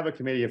kind of have a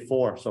committee of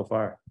 4 so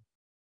far.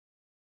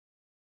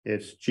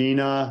 It's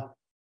Gina,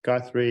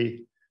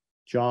 Guthrie,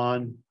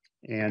 John,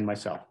 and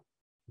myself.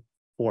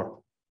 4.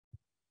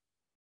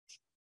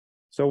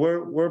 So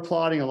we're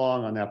plodding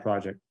along on that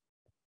project.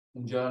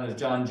 And John is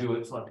John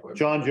Jewett, select board.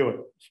 John Jewett,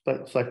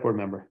 select board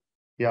member.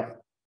 Yeah.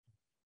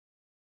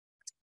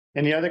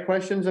 Any other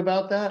questions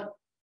about that?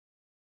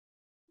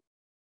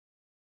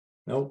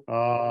 Nope.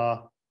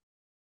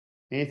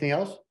 Anything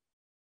else?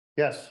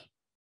 Yes,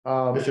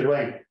 Mr. Mr.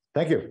 Dwayne,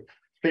 Thank you,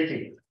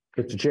 speaking.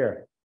 Mr.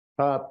 Chair.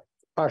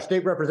 Our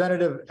state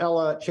representative,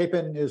 Ella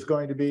Chapin, is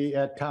going to be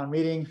at town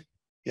meeting.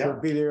 She'll Yeah.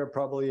 be there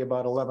probably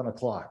about 11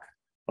 o'clock.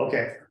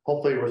 Okay,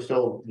 hopefully we're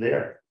still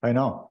there. I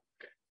know.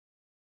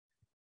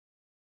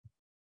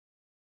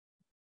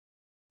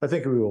 I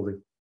think we will be,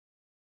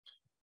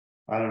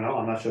 I don't know,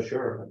 I'm not so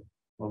sure,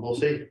 but we'll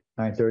see.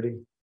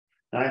 9:30.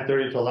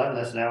 9:30 to 11,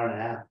 that's an hour and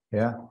a half.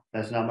 Yeah,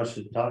 That's not much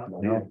to talk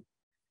about. No.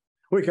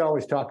 we can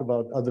always talk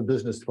about other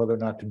business, whether or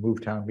not to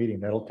move town meeting.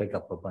 That'll take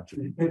up a bunch of.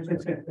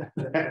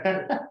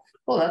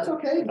 Well, that's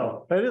okay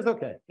though. It is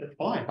okay. It's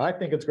fine. I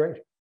think it's great.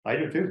 I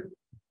do too.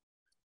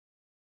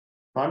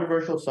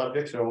 Controversial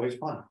subjects are always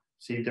fun.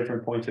 See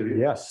different points of view.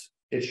 Yes,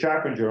 It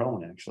sharpens your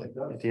own, actually,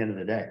 at the end of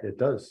the day. it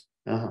does.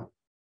 Uh-huh.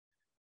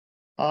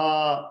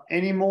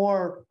 Any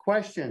more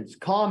questions,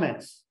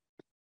 comments?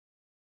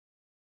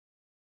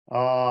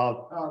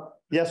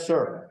 Yes,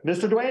 sir.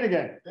 Mr. Dwayne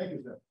again. Thank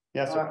you, sir.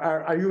 Yes, sir.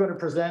 Are you going to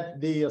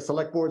present the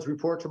select board's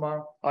report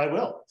tomorrow? I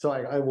will. So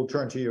I will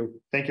turn to you.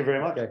 Thank you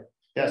very much. Okay.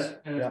 Yes,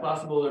 And it's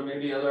possible there may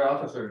be other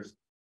officers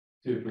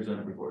to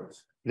present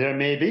reports. there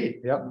may be.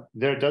 Yep.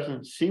 There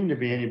doesn't seem to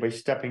be anybody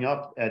stepping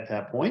up at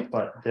that point,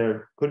 but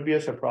there could be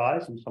a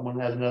surprise and someone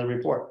has another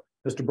report.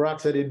 Mr. Brock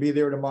said he'd be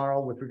there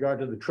tomorrow with regard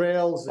to the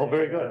trails. Oh,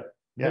 very good.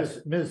 Yes.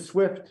 Ms.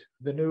 Swift,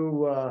 the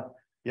new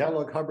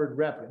Kellogg Hubbard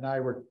rep, and I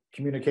were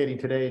communicating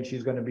today, and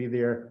she's going to be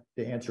there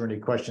to answer any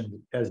questions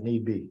as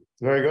need be.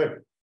 Very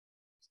good.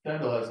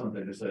 Sandal has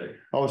something to say.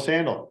 Oh,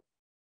 Sandal.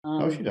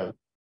 Oh, she does.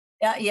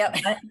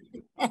 Yeah.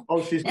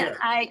 Oh, she's there.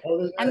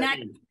 I'm not.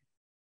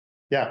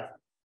 Yeah.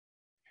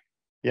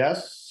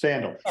 Yes,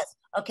 Sandal. Yes,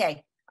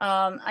 okay.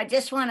 I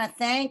just want to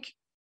thank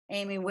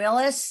Amy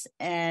Willis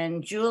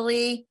and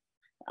Julie,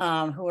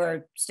 who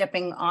are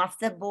stepping off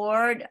the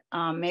board.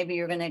 Maybe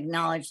you're going to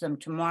acknowledge them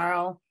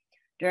tomorrow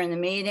during the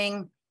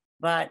meeting,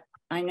 but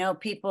I know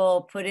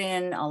people put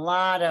in a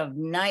lot of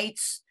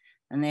nights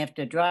and they have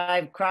to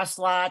drive cross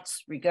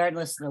lots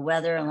regardless of the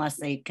weather, unless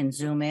they can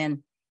zoom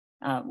in,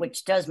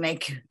 which does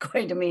make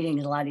going to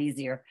meetings a lot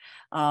easier.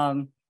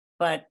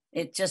 But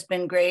it's just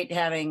been great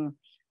having,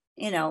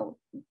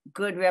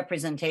 good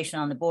representation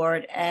on the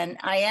board. And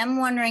I am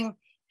wondering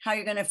how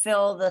you're going to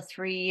fill the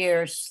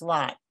 3-year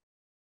slot.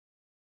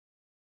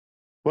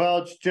 Well,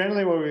 it's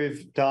generally what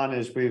we've done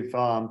is we've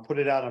put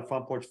it out on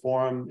Front Porch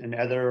Forum and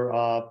other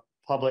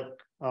public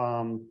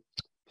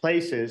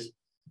places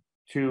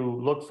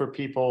to look for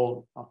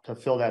people to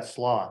fill that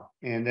slot.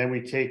 And then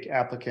we take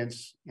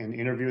applicants and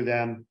interview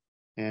them.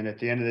 And at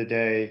the end of the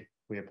day,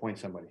 we appoint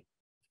somebody.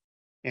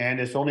 And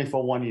it's only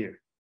for 1 year.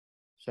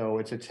 So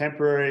it's a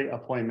temporary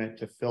appointment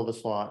to fill the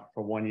slot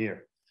for 1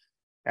 year.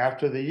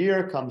 After the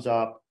year comes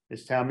up,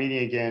 it's town meeting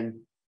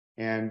again,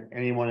 and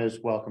anyone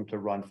is welcome to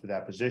run for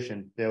that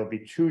position. There will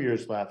be 2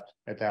 years left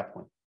at that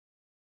point.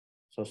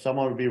 So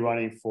someone would be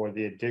running for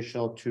the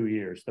additional 2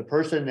 years. The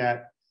person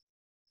that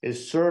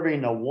is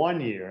serving the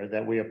 1 year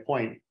that we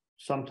appoint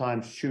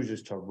sometimes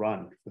chooses to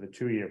run for the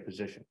 2-year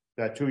position,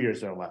 that 2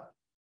 years are left.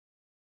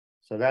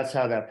 So that's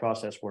how that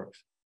process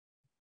works.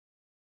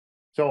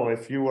 So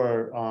if you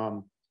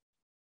were,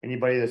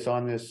 anybody that's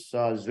on this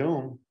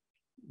Zoom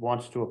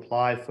wants to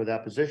apply for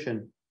that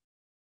position,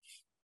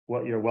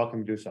 you're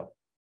welcome to do so.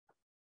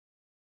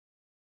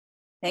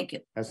 Thank you.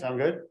 That sound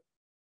good?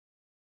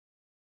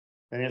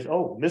 And it's,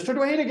 Mr.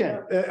 Dwayne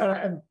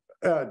again.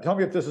 Tell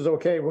me if this is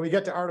okay. When we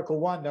get to Article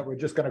 1 that we're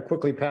just going to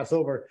quickly pass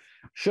over,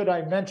 should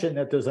I mention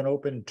that there's an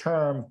open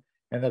term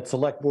and that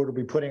Select Board will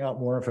be putting out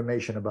more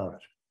information about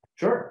it?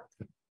 Sure.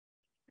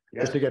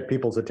 Just to get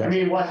people's attention.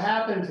 I mean, what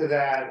happened to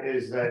that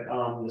is that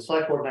the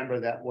Select Board member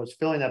that was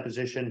filling that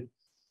position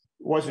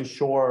wasn't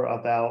sure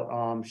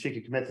about she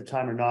could commit the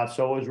time or not.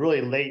 So it was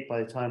really late by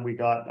the time we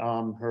got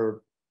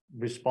her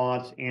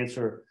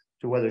answer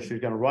to whether she was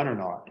going to run or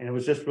not. And it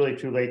was just really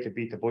too late to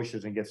beat the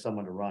bushes and get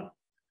someone to run.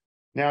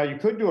 Now you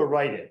could do a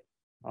write-in,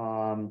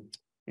 and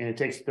it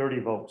takes 30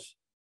 votes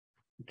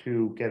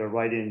to get a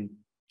write-in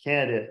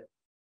candidate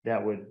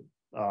that would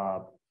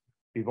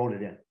be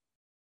voted in. It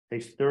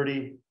takes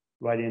 30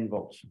 write-in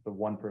votes for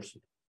one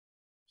person.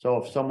 So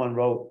if someone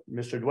wrote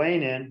Mr.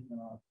 Dwayne in,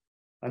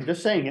 I'm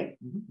just saying it.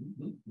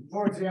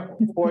 For example.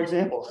 For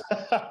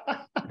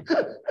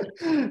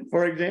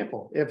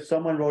example, if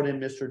someone wrote in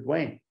Mr.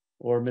 Dwayne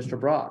or Mr.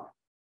 Brock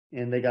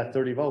and they got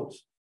 30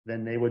 votes,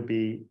 then they would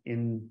be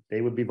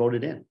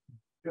voted in.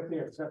 If they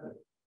accept it.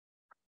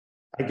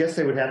 I guess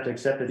they would have to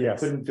accept it.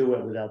 Yes. They couldn't do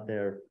it without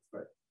their,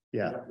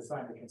 yeah.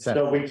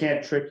 So we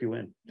can't trick you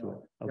into it. Okay.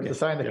 You have to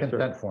sign the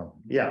consent form.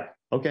 Yeah,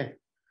 okay.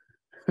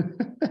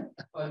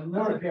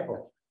 Another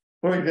example.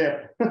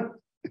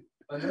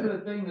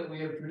 Another thing that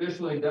we have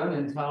traditionally done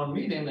in town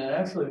meeting, and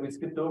actually we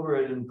skipped over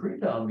it in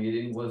pre-town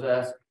meeting, was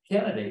ask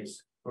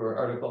candidates for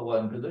Article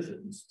 1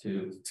 positions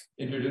to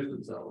introduce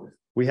themselves.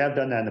 We have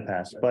done that in the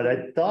past, but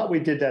I thought we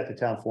did that at the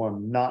town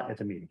forum, not at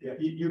the meeting. Yeah,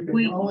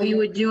 we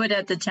would do it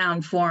at the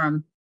town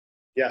forum.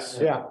 Yes.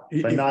 Yeah.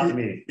 But not the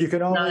meeting. You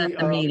can only Not at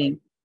the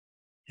meeting.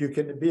 You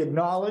can be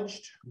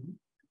acknowledged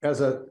as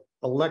a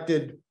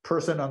elected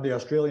person on the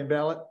Australian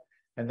ballot,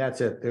 and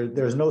that's it.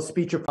 There's no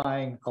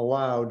speechifying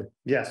allowed.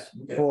 Yes.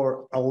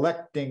 For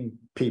electing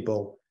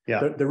people.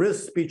 Yeah. There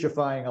is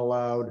speechifying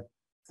allowed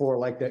for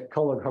like that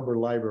Kellogg Hubbard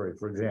Library,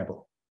 for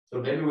example. So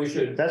maybe we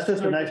should. That's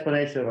just an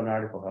explanation of an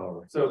article,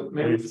 however. So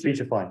maybe we should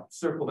speechifying.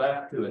 Circle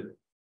back to it.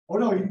 Oh,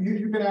 no,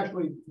 you can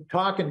actually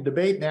talk and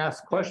debate and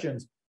ask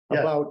questions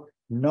about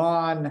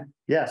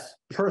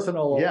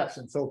personal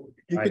elections. So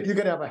you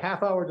could have a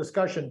half-hour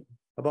discussion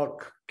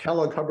about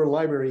Kellogg Hubbard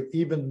Library,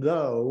 even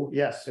though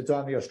it's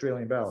on the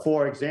Australian ballot.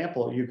 For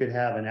example, you could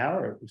have an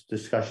hour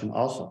discussion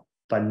also,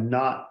 but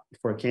not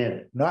for a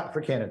candidate. Not for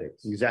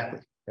candidates.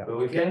 Exactly. Yeah. But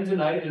we can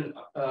tonight, and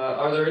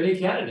are there any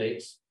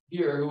candidates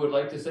here who would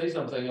like to say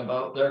something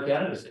about their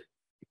candidacy?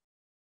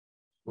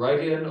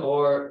 Write-in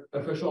or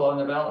official on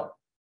the ballot?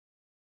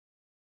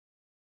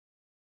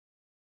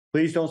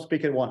 Please don't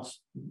speak at once.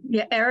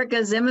 Yeah,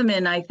 Erica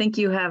Zimmerman, I think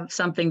you have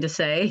something to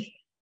say.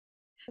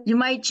 You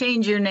might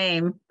change your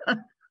name.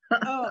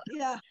 Oh,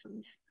 yeah.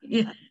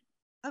 Yeah.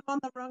 I'm on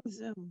the wrong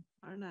Zoom,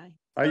 aren't I?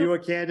 Are you a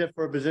candidate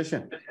for a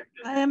position?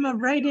 I am a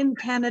write-in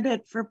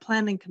candidate for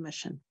Planning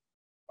Commission.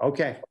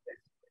 Okay.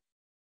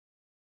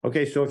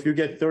 Okay, so if you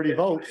get 30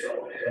 votes,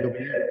 you'll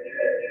be...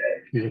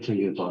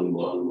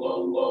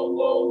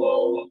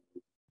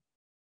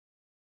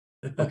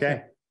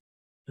 Okay.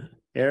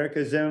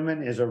 Erica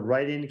Zimmerman is a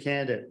write-in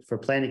candidate for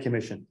planning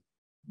commission.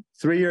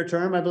 3-year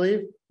term, I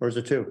believe, or is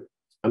it 2?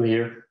 I'm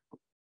here.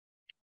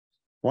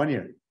 1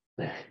 year.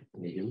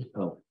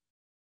 Oh,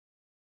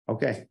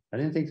 Okay, I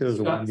didn't think there was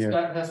a 1 year.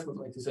 Scott Hess would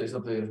like to say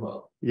something as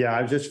well. Yeah,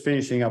 I was just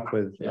finishing up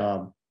with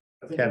I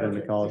think Kevin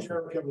Erica- McCall. I think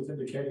Erica was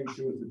indicating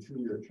she was a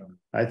 2-year term.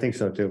 I think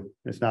so too.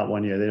 It's not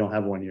 1 year. They don't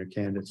have 1 year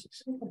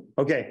candidates.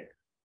 Okay.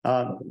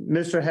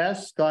 Mr.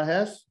 Hess, Scott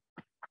Hess,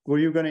 were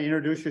you going to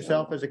introduce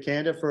yourself as a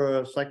candidate for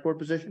a select board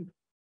position?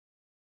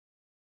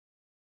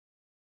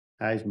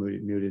 He's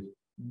muted.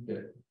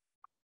 Okay.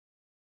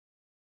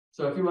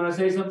 So if you want to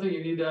say something,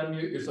 you need to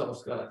unmute yourself,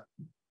 Scott.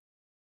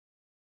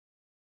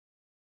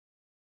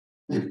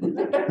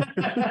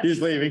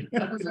 He's leaving.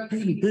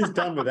 He's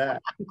done with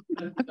that.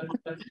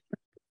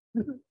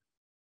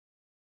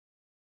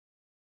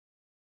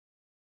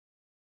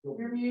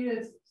 You're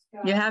muted.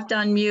 You have to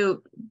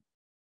unmute.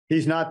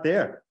 He's not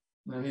there.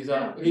 No, he's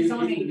on.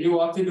 He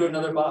walked into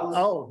another box.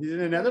 Oh, he's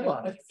in another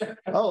box.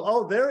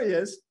 Oh, there he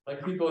is.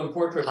 Like people in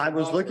portraits. I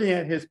was looking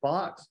at his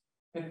box.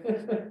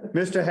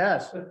 Mr.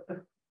 Hess.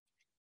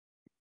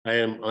 I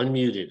am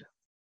unmuted.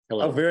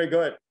 Hello. Oh, very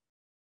good.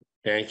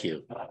 Thank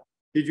you.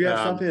 Did you have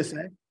something to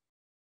say?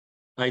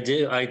 I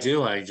do.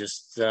 I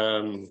just,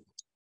 I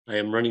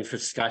am running for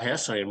Scott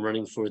Hess. I am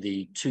running for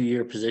the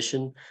 2-year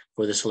position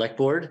for the select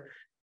board.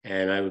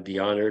 And I would be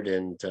honored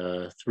and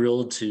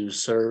thrilled to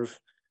serve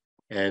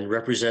and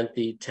represent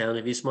the town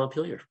of East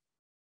Montpelier.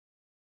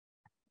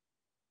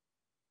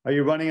 Are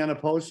you running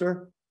unopposed,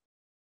 sir?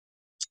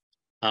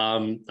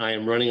 I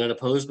am running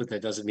unopposed, but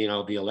that doesn't mean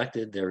I'll be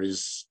elected. There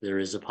is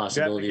a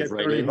possibility of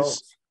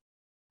write-ins.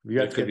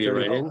 There could be a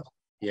write-in.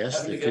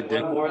 Yes, there could be.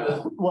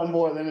 One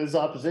more than his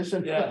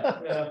opposition.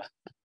 Yeah.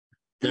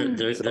 There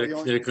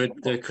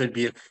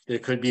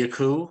could be a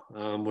coup.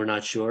 We're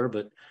not sure,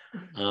 but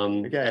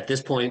at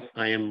this point,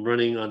 I am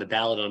running on the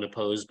ballot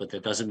unopposed, but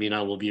that doesn't mean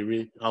I'll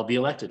be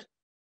elected.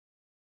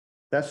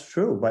 That's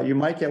true, but you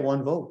might get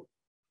 1 vote.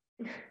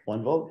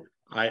 1 vote.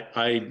 I'm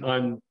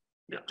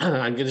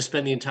going to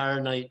spend the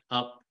entire night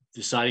up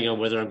deciding on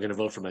whether I'm going to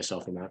vote for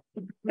myself or not.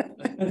 And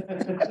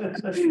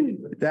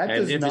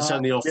if it's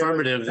on the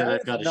affirmative, then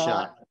I've got a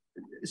shot.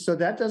 So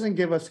that doesn't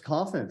give us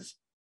confidence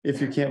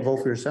if you can't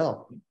vote for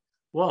yourself.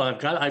 Well, I've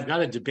got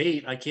a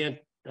debate. I can't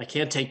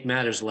take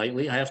matters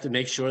lightly. I have to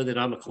make sure that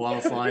I'm a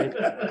qualified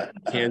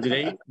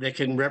candidate that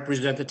can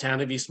represent the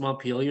town of East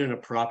Montpelier in a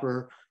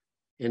proper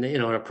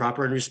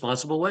and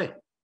responsible way.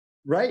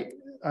 Right.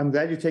 I'm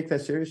glad you take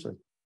that seriously.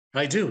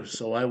 I do.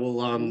 So I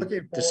will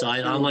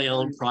decide on my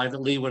own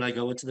privately when I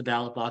go into the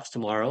ballot box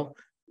tomorrow.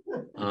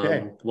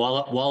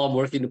 While I'm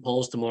working the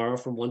polls tomorrow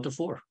from 1 to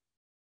 4.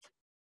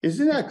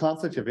 Isn't that a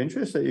conflict of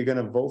interest that you're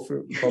going to vote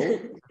for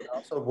both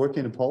also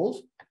working the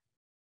polls?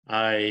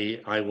 I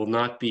will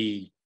not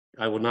be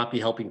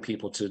helping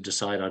people to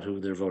decide on who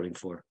they're voting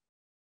for.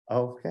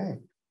 Okay.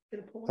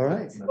 All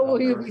right. Oh,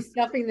 you'll be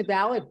stuffing the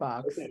ballot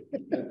box.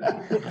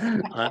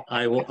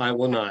 I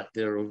will not.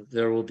 There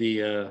will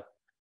be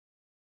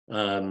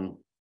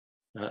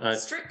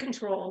Strict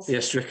controls. Yeah,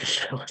 strict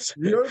controls.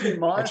 You'll be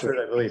monitored,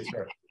 I believe,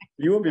 sir.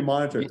 You will be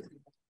monitored.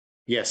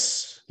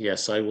 Yes,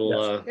 I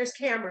will. There's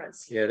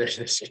cameras. Yeah,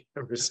 there's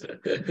cameras.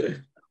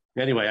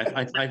 Anyway,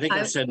 I think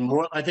I've said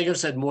more. I think I've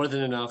said more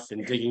than enough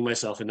in digging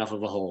myself enough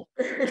of a hole.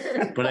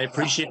 But I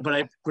appreciate.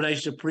 But I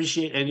should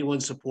appreciate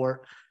anyone's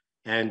support,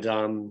 and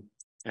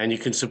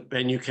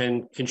you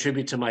can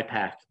contribute to my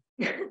PAC.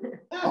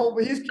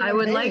 I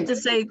would like to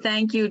say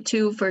thank you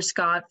too for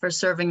Scott for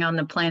serving on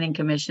the planning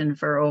commission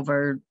for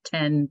over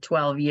 10,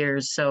 12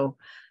 years. So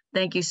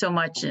thank you so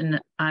much.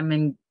 And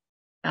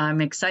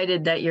I'm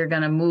excited that you're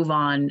going to move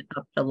on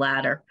up the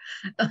ladder.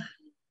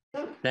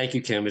 Thank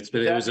you, Kim. It's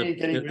been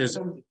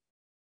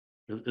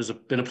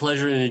been a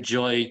pleasure and a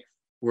joy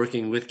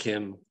working with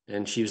Kim.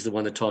 And she was the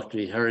one that talked to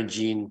me. Her and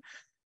Jean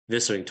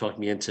Vissering talked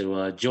me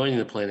into joining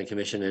the planning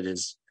commission.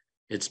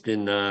 It's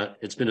been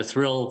a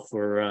thrill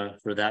for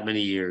that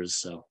many years.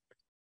 So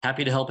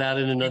happy to help out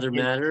in another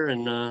matter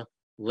and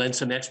lend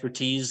some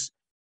expertise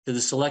to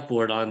the select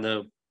board on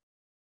the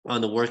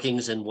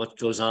workings and what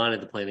goes on at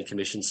the planning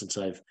commission, since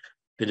I've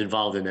been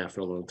involved in that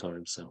for a long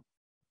time. So,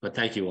 but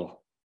thank you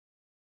all.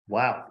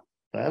 Wow,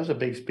 that was a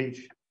big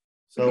speech.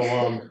 So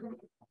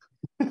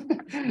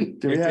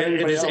do we have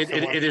anybody else?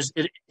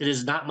 It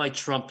is not my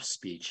Trump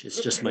speech.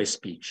 It's just my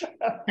speech.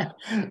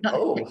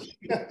 Oh,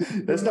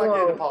 let's not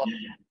get involved.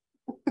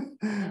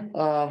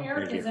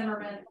 Erica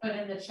Zimmerman put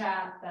in the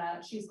chat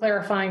that she's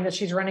clarifying that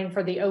she's running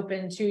for the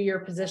open 2-year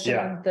position.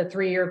 Yeah. The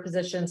 3-year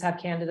positions have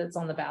candidates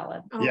on the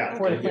ballot. Yeah,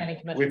 For the planning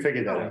commission. we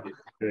figured that out.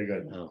 Very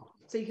good. Oh.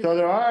 So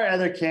there are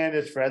other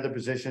candidates for other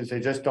positions. They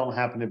just don't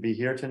happen to be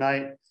here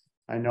tonight.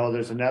 I know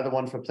there's another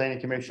one for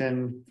planning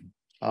commission.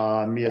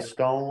 Mia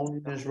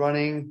Stone is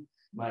running.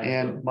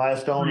 Maya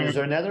Stone. Is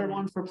there another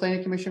one for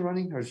planning commission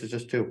running, or is it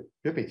just 2?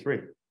 Could be 3.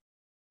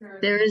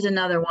 There is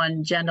another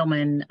one,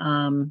 gentleman,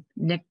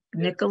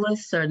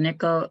 Nicholas or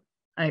Nico,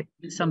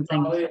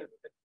 something.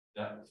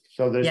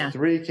 So there's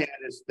 3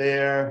 candidates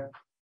there.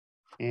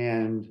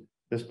 And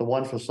Just the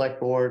one for select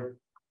board?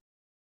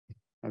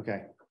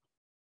 Okay.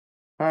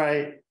 All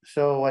right,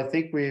 so I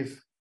think we've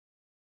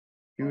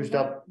used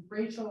up.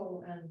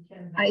 Rachel and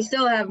Kim. I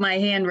still have my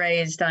hand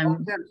raised. I'm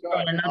Okay,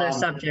 sorry. on another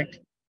subject.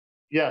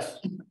 Yes,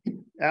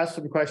 ask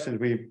some questions.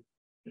 We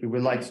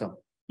would like some.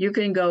 You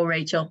can go,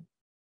 Rachel.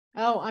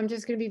 Oh, I'm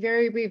just gonna be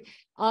very brief.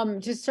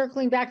 Just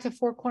circling back to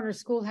Four Corners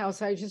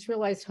Schoolhouse, I just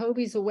realized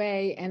Hobie's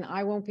away and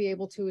I won't be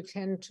able to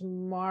attend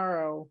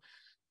tomorrow.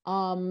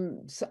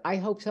 So I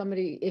hope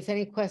somebody, if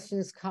any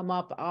questions come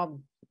up,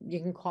 you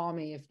can call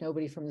me if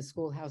nobody from the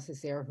schoolhouse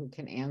is there who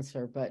can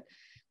answer, but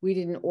we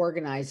didn't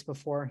organize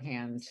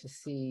beforehand to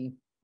see,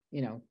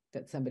 you know,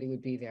 that somebody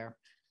would be there.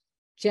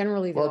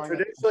 Generally, there Well, are no-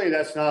 traditionally,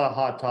 that's not a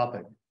hot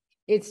topic.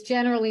 it's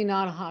generally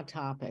not a hot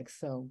topic,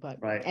 so,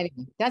 but Right.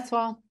 anyway, that's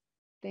all.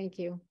 Thank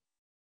you.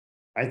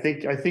 I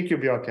think you'll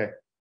be okay.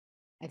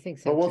 I think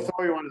so But we'll too.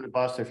 throw you under the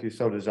bus if you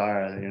so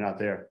desire and you're not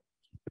there.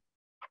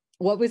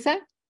 What was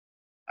that?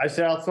 I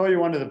said, I'll throw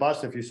you under the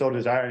bus if you so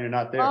desire and you're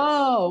not there.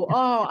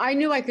 Oh, I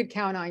knew I could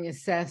count on you,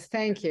 Seth.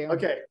 Thank you.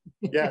 Okay,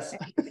 yes.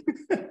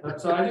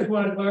 So I just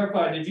want to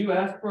clarify, did you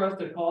ask for us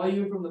to call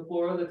you from the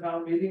floor of the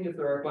town meeting if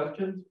there are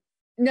questions?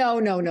 No.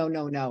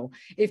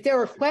 If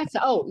there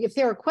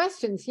are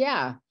questions,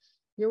 yeah,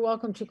 you're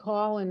welcome to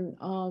call and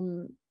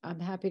I'm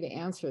happy to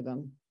answer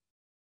them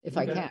if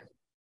I Okay. can.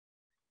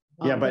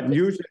 Yeah, but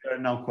usually there are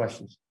no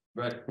questions.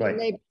 Right.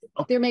 Right.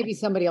 There may be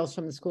somebody else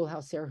from the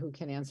schoolhouse there who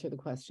can answer the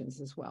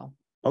questions as well.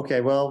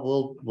 Okay,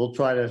 well, we'll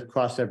try to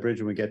cross that bridge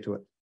when we get to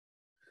it.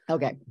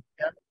 Okay.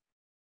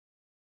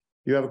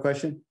 You have a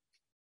question?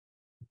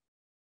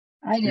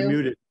 I You're do.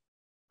 muted.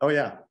 Oh,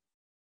 yeah.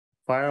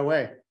 Fire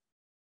away.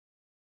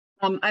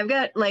 I've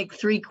got like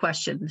 3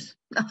 questions.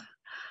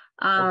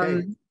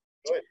 Okay. Good.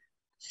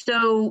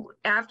 So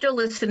after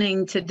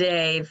listening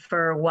today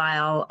for a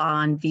while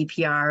on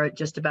VPR,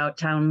 just about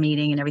town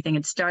meeting and everything,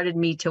 it started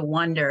me to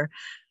wonder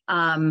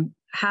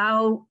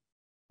how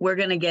we're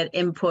going to get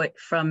input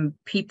from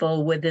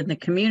people within the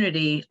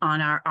community on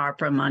our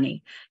ARPA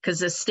money, because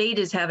the state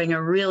is having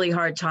a really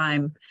hard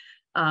time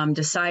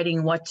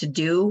deciding what to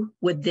do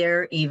with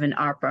their even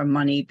ARPA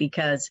money,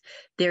 because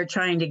they're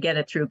trying to get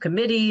it through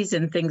committees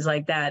and things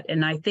like that.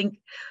 And I think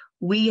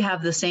we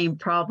have the same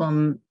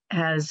problem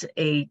as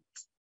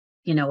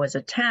as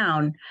a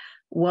town,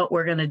 what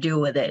we're going to do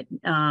with it.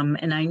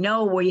 And I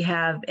know we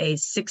have a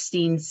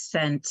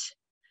 16-cent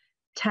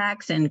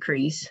tax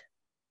increase,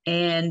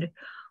 and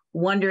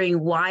wondering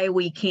why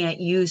we can't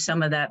use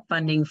some of that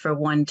funding for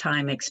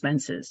one-time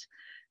expenses.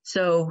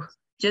 So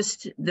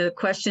just the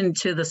question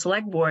to the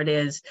select board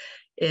is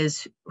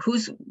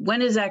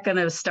when is that going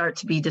to start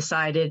to be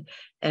decided,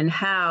 and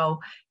how,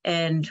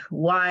 and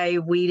why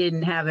we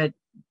didn't have it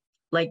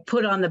like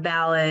put on the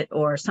ballot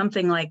or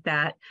something like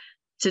that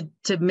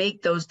to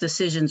make those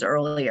decisions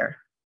earlier.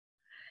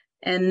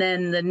 And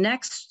then the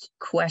next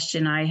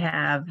question I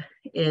have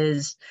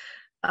is,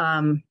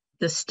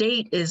 the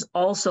state is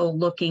also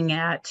looking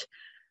at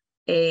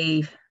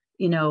a,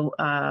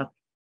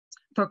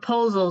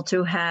 proposal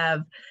to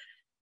have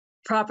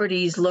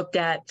properties looked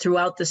at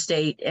throughout the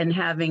state and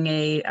having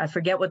I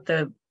forget what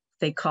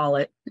they call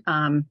it.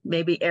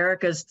 Maybe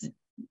Erica's,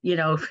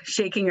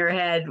 shaking her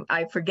head.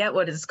 I forget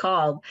what it's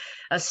called.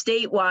 A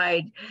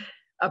statewide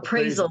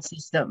appraisal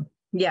system.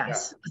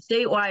 Yes, a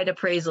statewide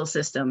appraisal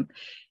system.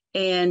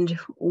 And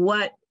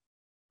what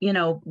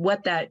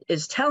that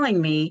is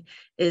telling me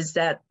is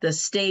that the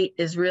state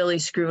is really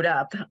screwed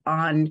up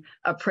on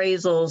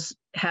appraisals,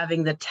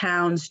 having the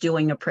towns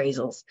doing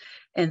appraisals.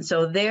 And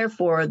so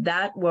therefore,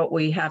 what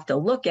we have to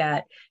look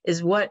at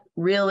is what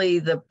really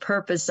the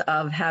purpose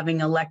of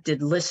having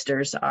elected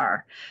listers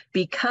are,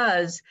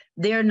 because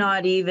they're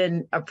not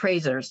even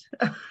appraisers.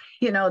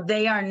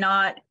 They are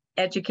not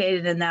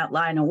educated in that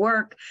line of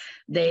work.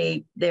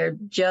 They're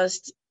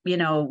just,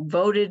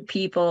 voted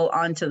people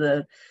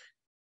onto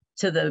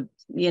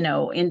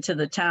into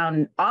the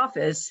town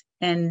office,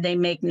 and they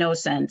make no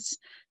sense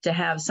to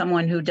have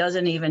someone who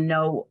doesn't even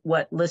know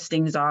what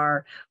listings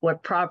are,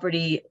 what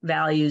property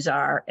values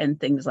are, and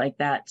things like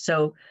that.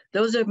 So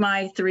those are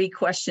my 3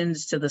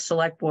 questions to the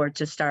select board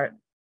to start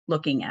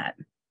looking at.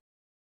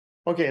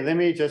 Okay, let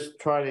me just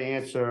try to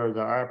answer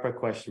the ARPA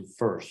question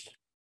first.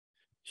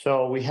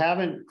 So we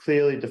haven't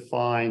clearly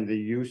defined the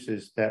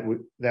uses that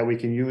we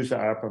can use the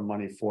ARPA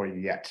money for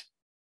yet.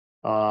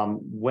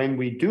 When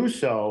we do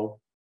so,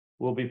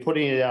 we'll be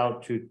putting it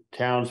out to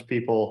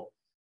townspeople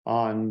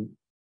on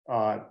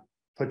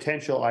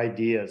potential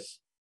ideas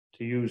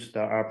to use the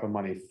ARPA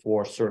money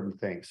for certain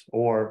things,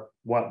 or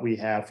what we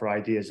have for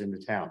ideas in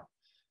the town.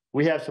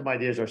 We have some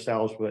ideas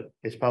ourselves, but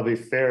it's probably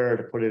fairer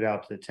to put it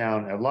out to the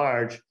town at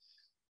large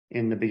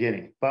in the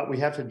beginning. But we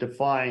have to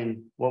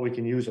define what we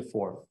can use it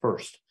for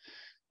first.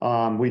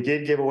 We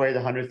did give away the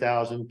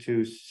 100,000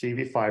 to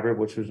CV Fiber,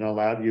 which was an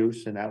allowed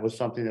use, and that was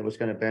something that was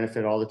going to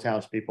benefit all the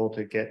townspeople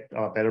to get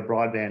better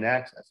broadband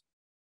access.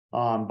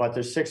 But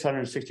there's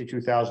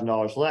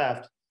 $662,000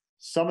 left.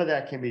 Some of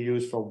that can be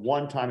used for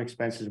one-time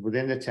expenses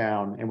within the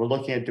town, and we're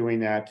looking at doing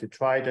that to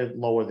try to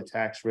lower the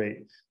tax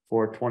rate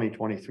for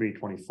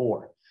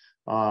 2023-24.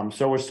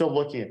 So we're still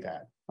looking at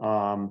that.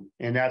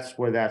 And that's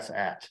where that's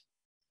at.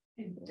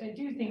 I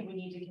do think we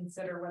need to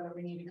consider whether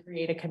we need to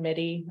create a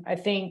committee. I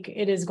think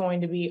it is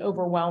going to be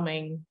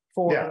overwhelming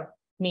for Yeah.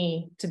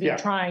 me to be Yeah.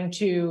 trying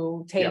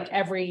to take Yeah.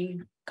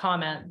 every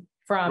comment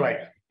from,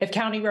 Right. if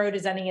County Road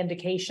is any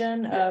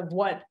indication of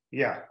what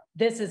Yeah,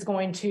 this is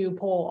going to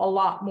pull a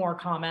lot more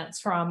comments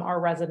from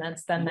our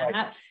residents than Right.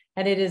 that.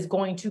 And it is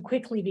going to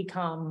quickly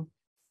become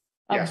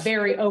a Yes.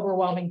 very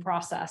overwhelming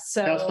process.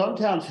 So now some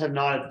towns have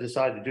not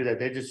decided to do that.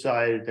 They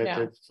decided that Yeah.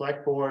 the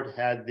select board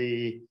had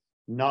the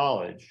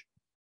knowledge.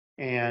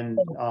 And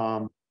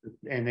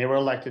they were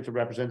elected to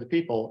represent the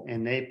people,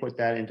 and they put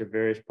that into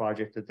various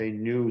projects that they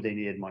knew they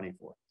needed money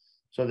for.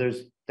 So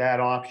there's that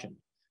option.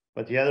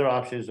 But the other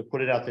option is to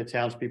put it out to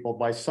townspeople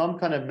by some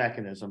kind of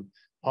mechanism,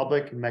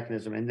 public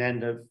mechanism, and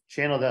then to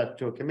channel that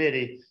to a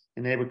committee,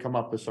 and they would come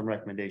up with some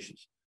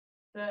recommendations.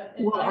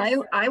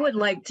 Well, I would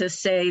like to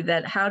say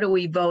that how do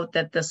we vote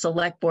that the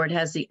select board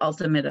has the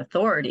ultimate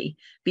authority?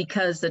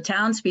 Because the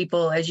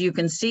townspeople, as you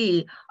can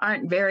see,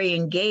 aren't very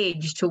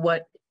engaged to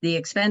what the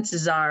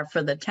expenses are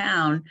for the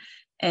town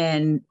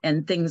and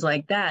things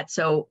like that.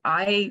 So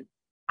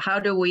how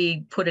do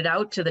we put it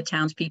out to the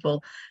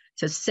townspeople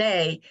to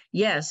say,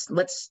 yes,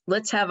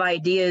 let's have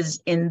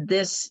ideas in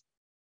this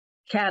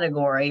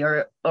category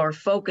or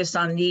focus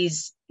on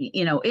these,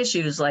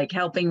 issues like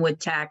helping with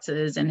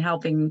taxes and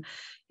helping,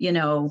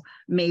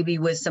 maybe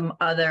with some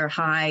other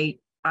high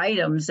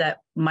items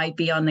that might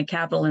be on the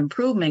capital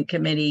improvement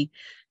committee,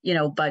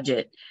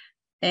 budget.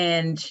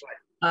 And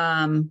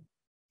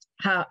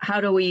how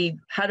do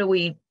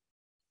we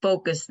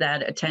focus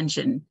that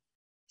attention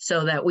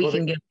so that we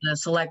can give the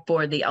select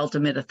board the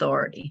ultimate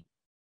authority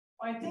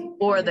I think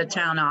or the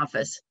town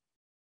office?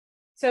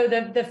 So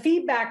the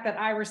feedback that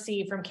I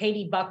received from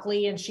Katie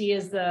Buckley, and she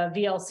is the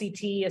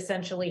VLCT,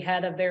 essentially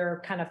head of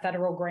their kind of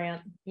federal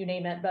grant, you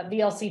name it, but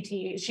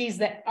VLCT, she's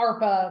the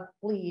ARPA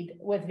lead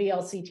with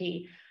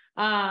VLCT.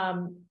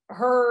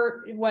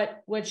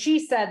 What she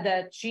said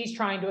that she's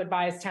trying to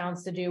advise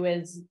towns to do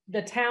is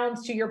the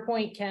towns, to your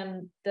point,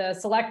 Kim, the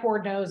select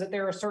board knows that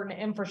there are certain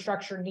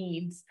infrastructure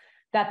needs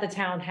that the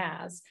town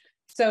has.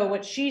 So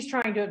what she's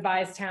trying to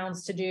advise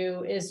towns to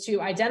do is to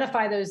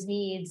identify those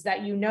needs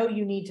that you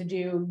need to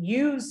do,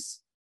 use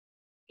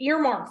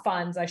earmark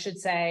funds, I should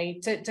say,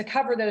 to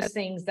cover those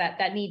things that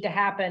need to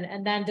happen,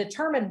 and then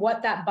determine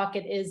what that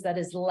bucket is that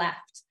is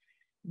left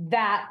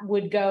that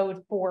would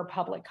go for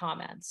public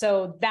comment.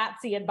 So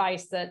that's the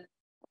advice that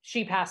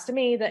she passed to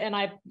me, and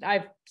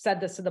I've said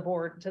this to the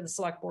board, to the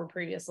select board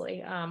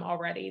previously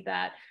already,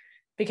 that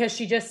because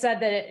she just said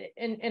that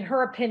in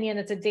her opinion,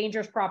 it's a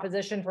dangerous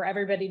proposition for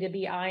everybody to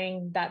be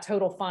eyeing that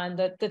total fund.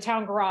 The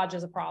town garage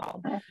is a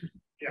problem.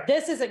 Yeah.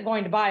 This isn't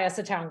going to buy us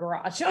a town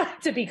garage,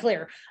 to be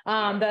clear, the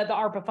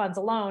ARPA funds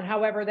alone.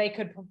 However, they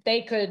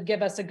could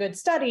give us a good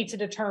study to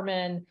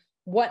determine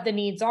what the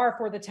needs are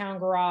for the town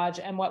garage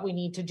and what we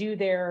need to do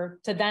there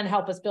to then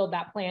help us build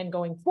that plan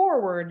going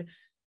forward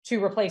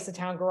to replace the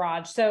town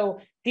garage. So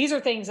these are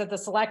things that the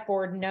select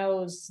board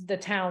knows the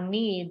town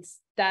needs,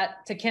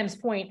 that, to Kim's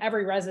point,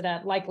 every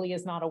resident likely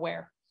is not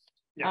aware.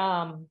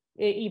 Yeah.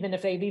 Even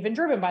if they've even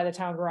driven by the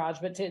town garage,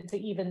 but to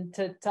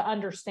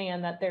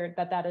understand that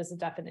that is a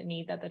definite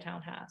need that the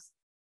town has.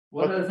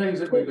 One of the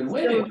things that we've been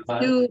waiting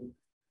on to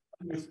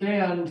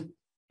understand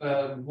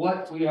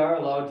what we are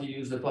allowed to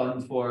use the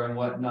funds for and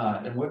what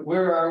not, and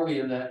where are we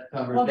in that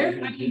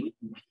conversation?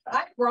 Well,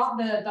 I brought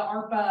the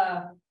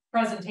ARPA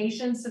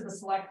presentations to the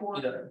select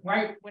board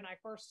right when I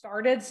first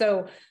started,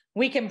 so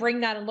we can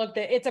bring that and look.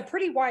 That it's a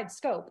pretty wide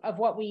scope of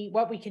what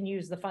we can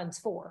use the funds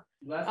for.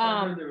 Last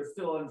time I heard there was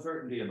still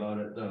uncertainty about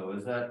it, though.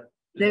 Is that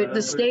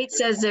the state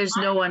says there's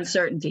no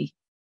uncertainty?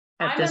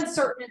 I'm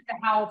uncertain as to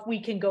how, if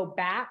we can go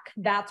back.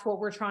 That's what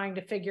we're trying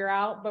to figure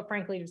out, but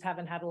frankly, just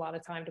haven't had a lot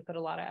of time to put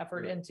a lot of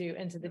effort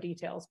into the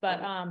details.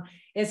 But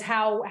is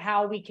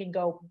how we can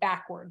go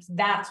backwards.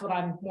 That's what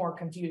I'm more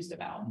confused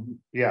about.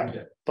 Yeah,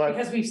 but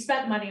because we've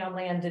spent money on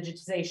land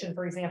digitization,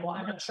 for example,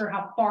 I'm not sure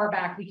how far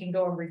back we can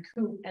go and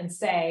recoup and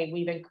say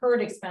we've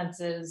incurred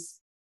expenses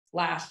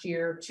last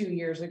year, 2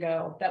 years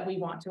ago, that we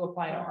want to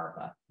apply to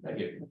ARPA. Thank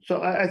you.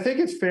 So I think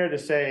it's fair to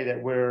say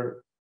that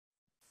we're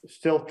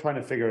still trying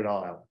to figure it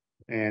all out.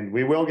 And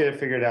we will get it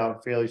figured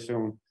out fairly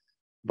soon.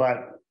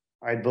 But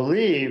I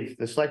believe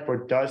the select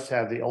board does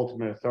have the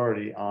ultimate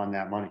authority on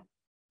that money,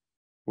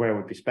 where it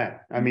would be spent.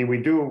 I mean, we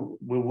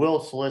will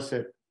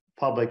solicit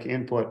public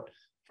input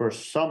for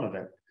some of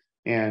it.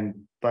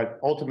 But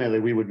ultimately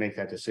we would make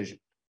that decision.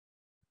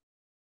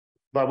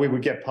 But we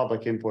would get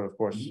public input, of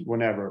course,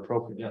 whenever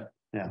appropriate.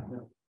 Yeah.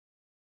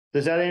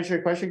 Does that answer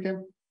your question,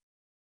 Kim?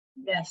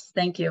 Yes,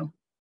 thank you.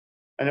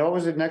 And what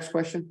was the next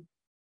question?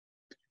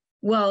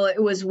 Well,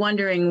 it was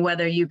wondering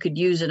whether you could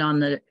use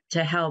it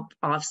to help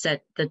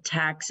offset the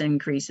tax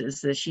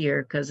increases this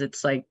year, because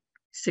it's like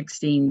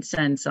 16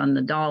 cents on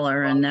the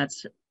dollar, and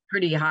that's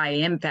pretty high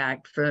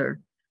impact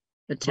for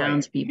the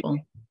townspeople.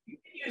 You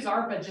can use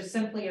ARPA just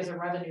simply as a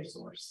revenue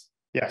source.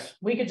 Yes.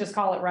 We could just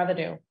call it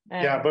revenue.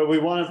 Yeah, but we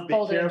want to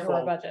be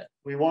careful.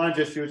 We want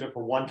to just use it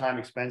for one-time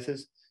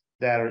expenses.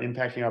 that are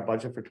impacting our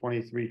budget for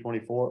 23,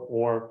 24,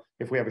 or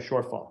if we have a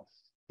shortfall.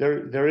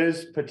 There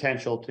is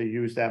potential to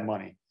use that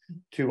money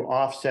to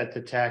offset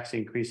the tax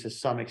increase to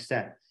some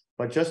extent.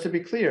 But just to be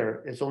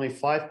clear, it's only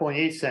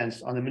 5.8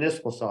 cents on the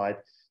municipal side.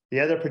 The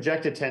other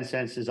projected 10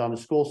 cents is on the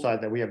school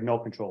side that we have no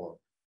control over.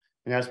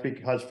 And that's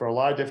because for a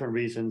lot of different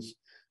reasons,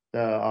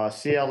 the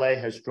CLA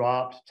has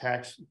dropped,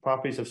 tax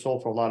properties have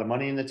sold for a lot of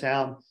money in the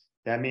town.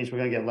 That means we're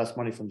going to get less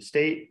money from the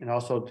state, and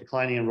also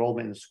declining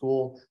enrollment in the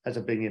school has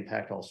a big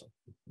impact also.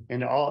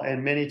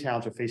 And many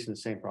towns are facing the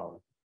same problem.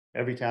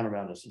 Every town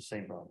around us is the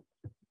same problem.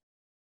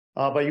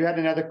 But you had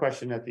another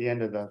question at the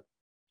end of the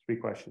 3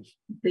 questions.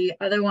 The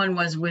other one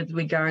was with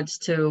regards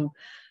to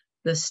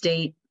the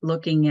state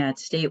looking at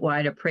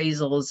statewide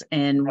appraisals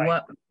and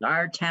what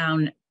our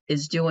town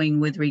is doing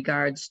with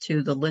regards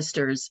to the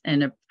listers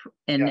and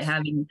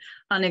having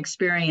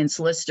unexperienced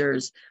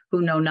listers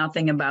who know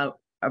nothing about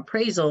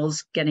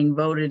appraisals getting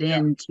voted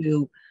in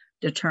to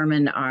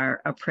determine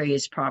our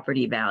appraised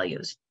property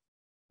values.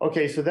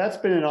 Okay, so that's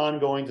been an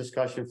ongoing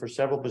discussion for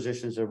several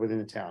positions that are within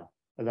the town,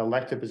 the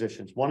elected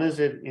positions. One is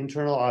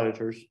internal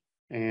auditors,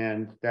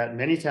 and that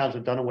many towns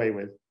have done away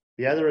with.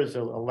 The other is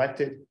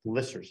elected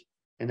listers,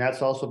 and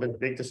that's also been a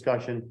big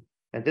discussion.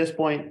 At this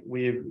point,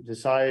 we've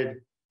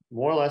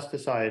more or less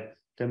decided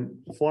to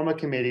form a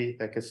committee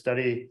that could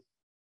study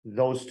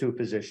those 2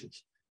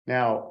 positions.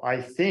 Now,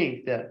 I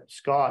think that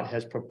Scott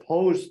has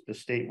proposed the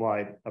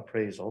statewide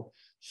appraisal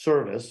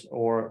service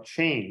or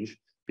change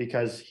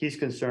because he's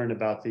concerned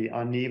about the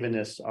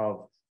unevenness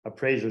of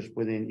appraisers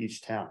within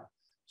each town.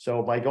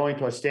 So by going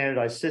to a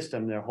standardized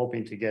system, they're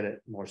hoping to get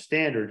it more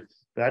standard,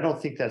 but I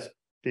don't think that's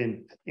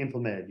been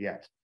implemented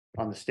yet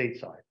on the state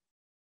side.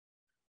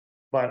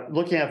 But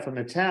looking at it from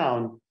the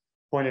town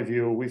point of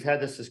view, we've had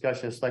this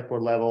discussion at select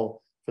board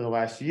level for the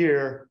last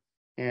year.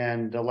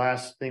 And the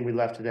last thing we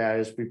left to that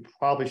is we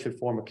probably should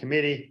form a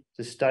committee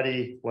to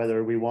study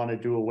whether we want to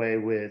do away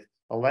with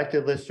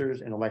elected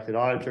listers and elected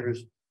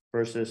auditors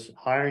versus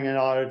hiring an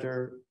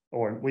auditor,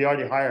 or we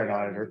already hire an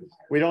auditor.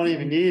 We don't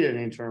even need an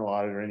internal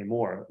auditor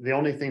anymore. The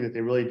only thing that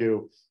they really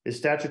do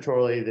is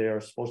statutorily, they are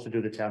supposed to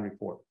do the town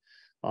report.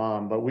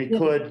 But we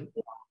could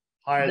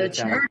hire the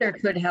charter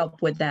could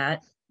help with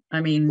that. I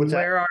mean,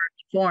 where are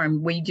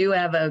formed? We do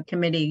have a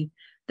committee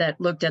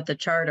that looked at the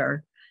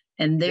charter,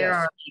 and they're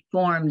already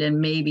formed and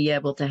may be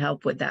able to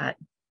help with that.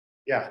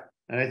 Yeah,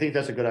 and I think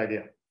that's a good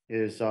idea,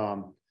 is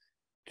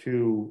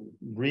to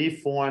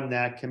reform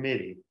that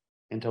committee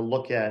and to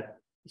look at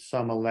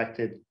some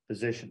elected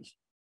positions.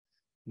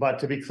 But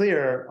to be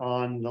clear,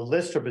 on the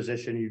lister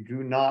position, you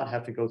do not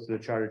have to go through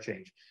the charter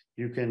change.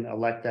 You can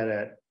elect that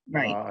at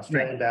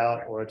Australian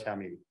ballot or a town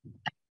meeting.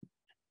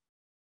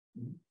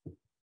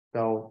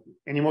 So,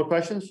 any more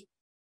questions?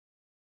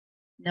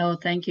 No,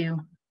 thank you.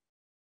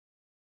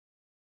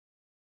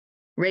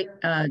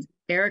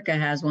 Erica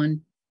has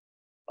one.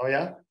 Oh,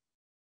 yeah?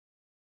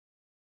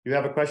 You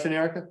have a question,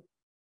 Erica?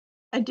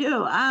 I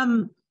do.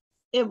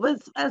 It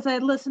was, as I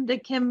listened to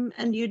Kim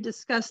and you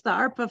discussed the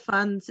ARPA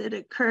funds, it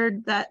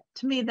occurred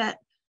to me that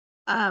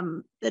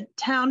the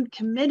town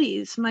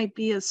committees might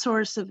be a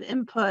source of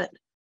input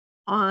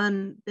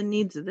on the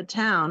needs of the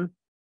town,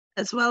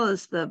 as well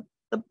as the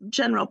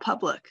general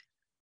public.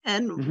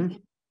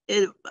 And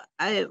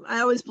I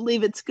always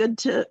believe it's good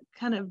to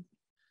kind of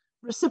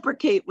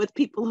reciprocate with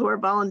people who are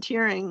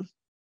volunteering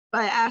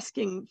by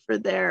asking for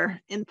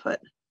their input.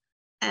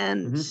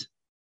 And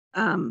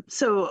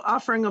so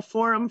offering a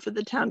forum for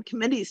the town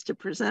committees to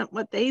present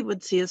what they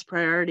would see as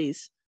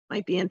priorities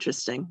might be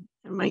interesting.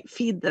 It might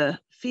feed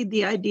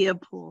the idea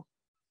pool.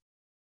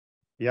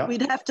 Yeah,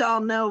 we'd have to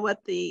all know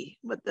what the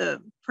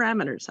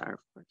parameters are, of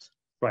course.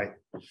 Right.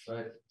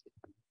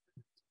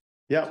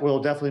 Yeah,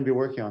 we'll definitely be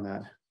working on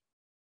that.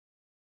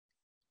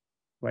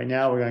 Right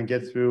now, we're going to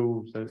get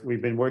through. So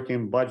we've been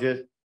working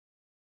budget,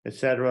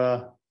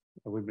 etc.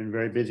 We've been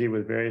very busy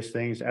with various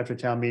things. After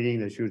town meeting,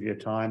 there's usually a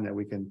time that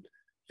we can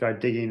start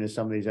digging into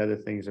some of these other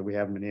things that we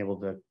haven't been able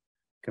to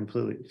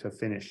completely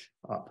finish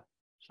up.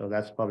 So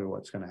that's probably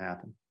what's going to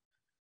happen.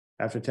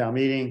 After town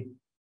meeting,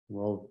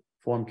 we'll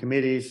form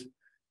committees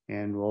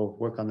and we'll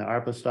work on the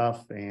ARPA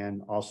stuff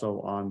and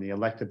also on the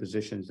elected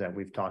positions that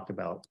we've talked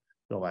about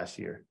the last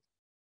year.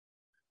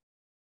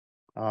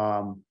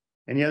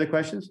 Any other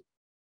questions?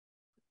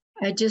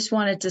 I just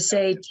wanted to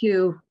say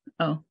too,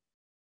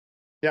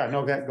 yeah,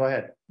 no, go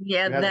ahead.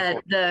 Yeah,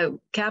 that the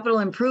Capital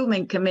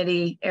Improvement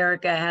Committee,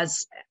 Erica,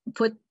 has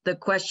put the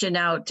question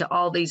out to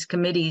all these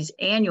committees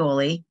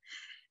annually,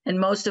 and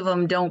most of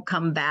them don't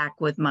come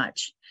back with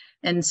much.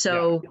 And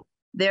so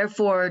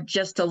therefore,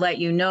 just to let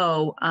you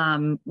know,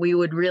 we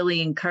would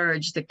really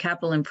encourage, the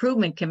Capital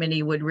Improvement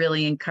Committee would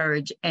really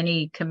encourage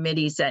any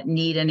committees that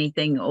need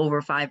anything over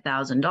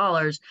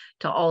 $5,000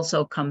 to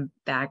also come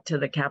back to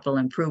the Capital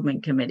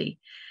Improvement Committee.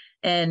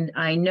 And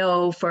I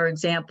know, for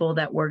example,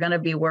 that we're going to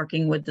be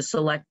working with the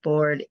select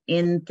board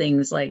in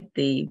things like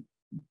the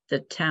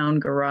town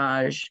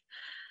garage,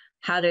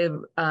 how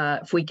to,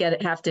 if we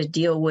have to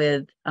deal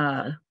with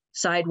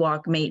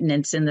sidewalk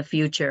maintenance in the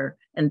future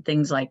and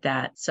things like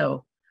that.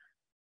 So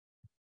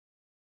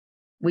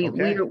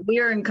Okay. We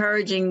are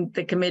encouraging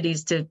the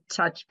committees to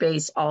touch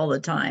base all the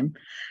time.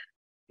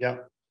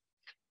 Yep.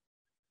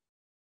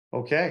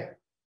 Okay.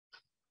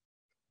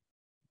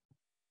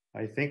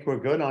 I think we're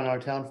good on our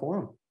town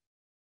forum.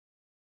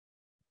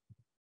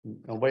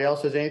 Nobody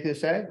else has anything to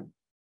say?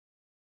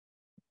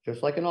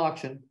 Just like an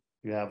auction,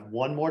 you have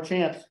one more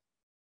chance.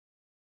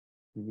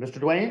 Mr.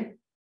 Dwayne?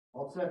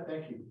 All set,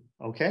 thank you.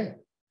 Okay.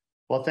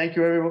 Well, thank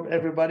you,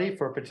 everybody,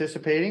 for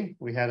participating.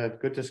 We had a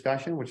good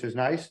discussion, which is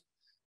nice.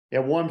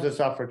 It warms us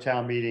up for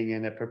town meeting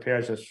and it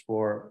prepares us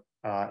for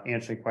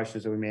answering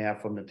questions that we may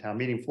have from the town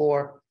meeting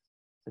floor.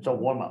 It's a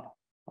warm up.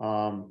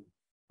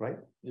 Right?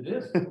 It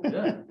is,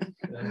 yeah.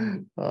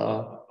 And,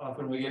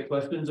 often we get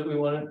questions that we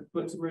want to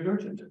put some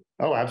research into.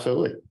 Oh,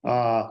 absolutely.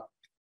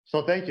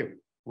 So thank you.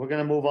 We're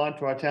gonna move on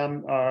to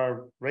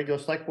our regular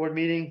select board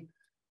meeting.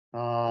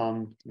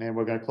 And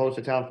we're gonna close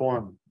the town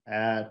forum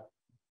at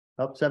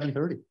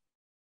 7:30.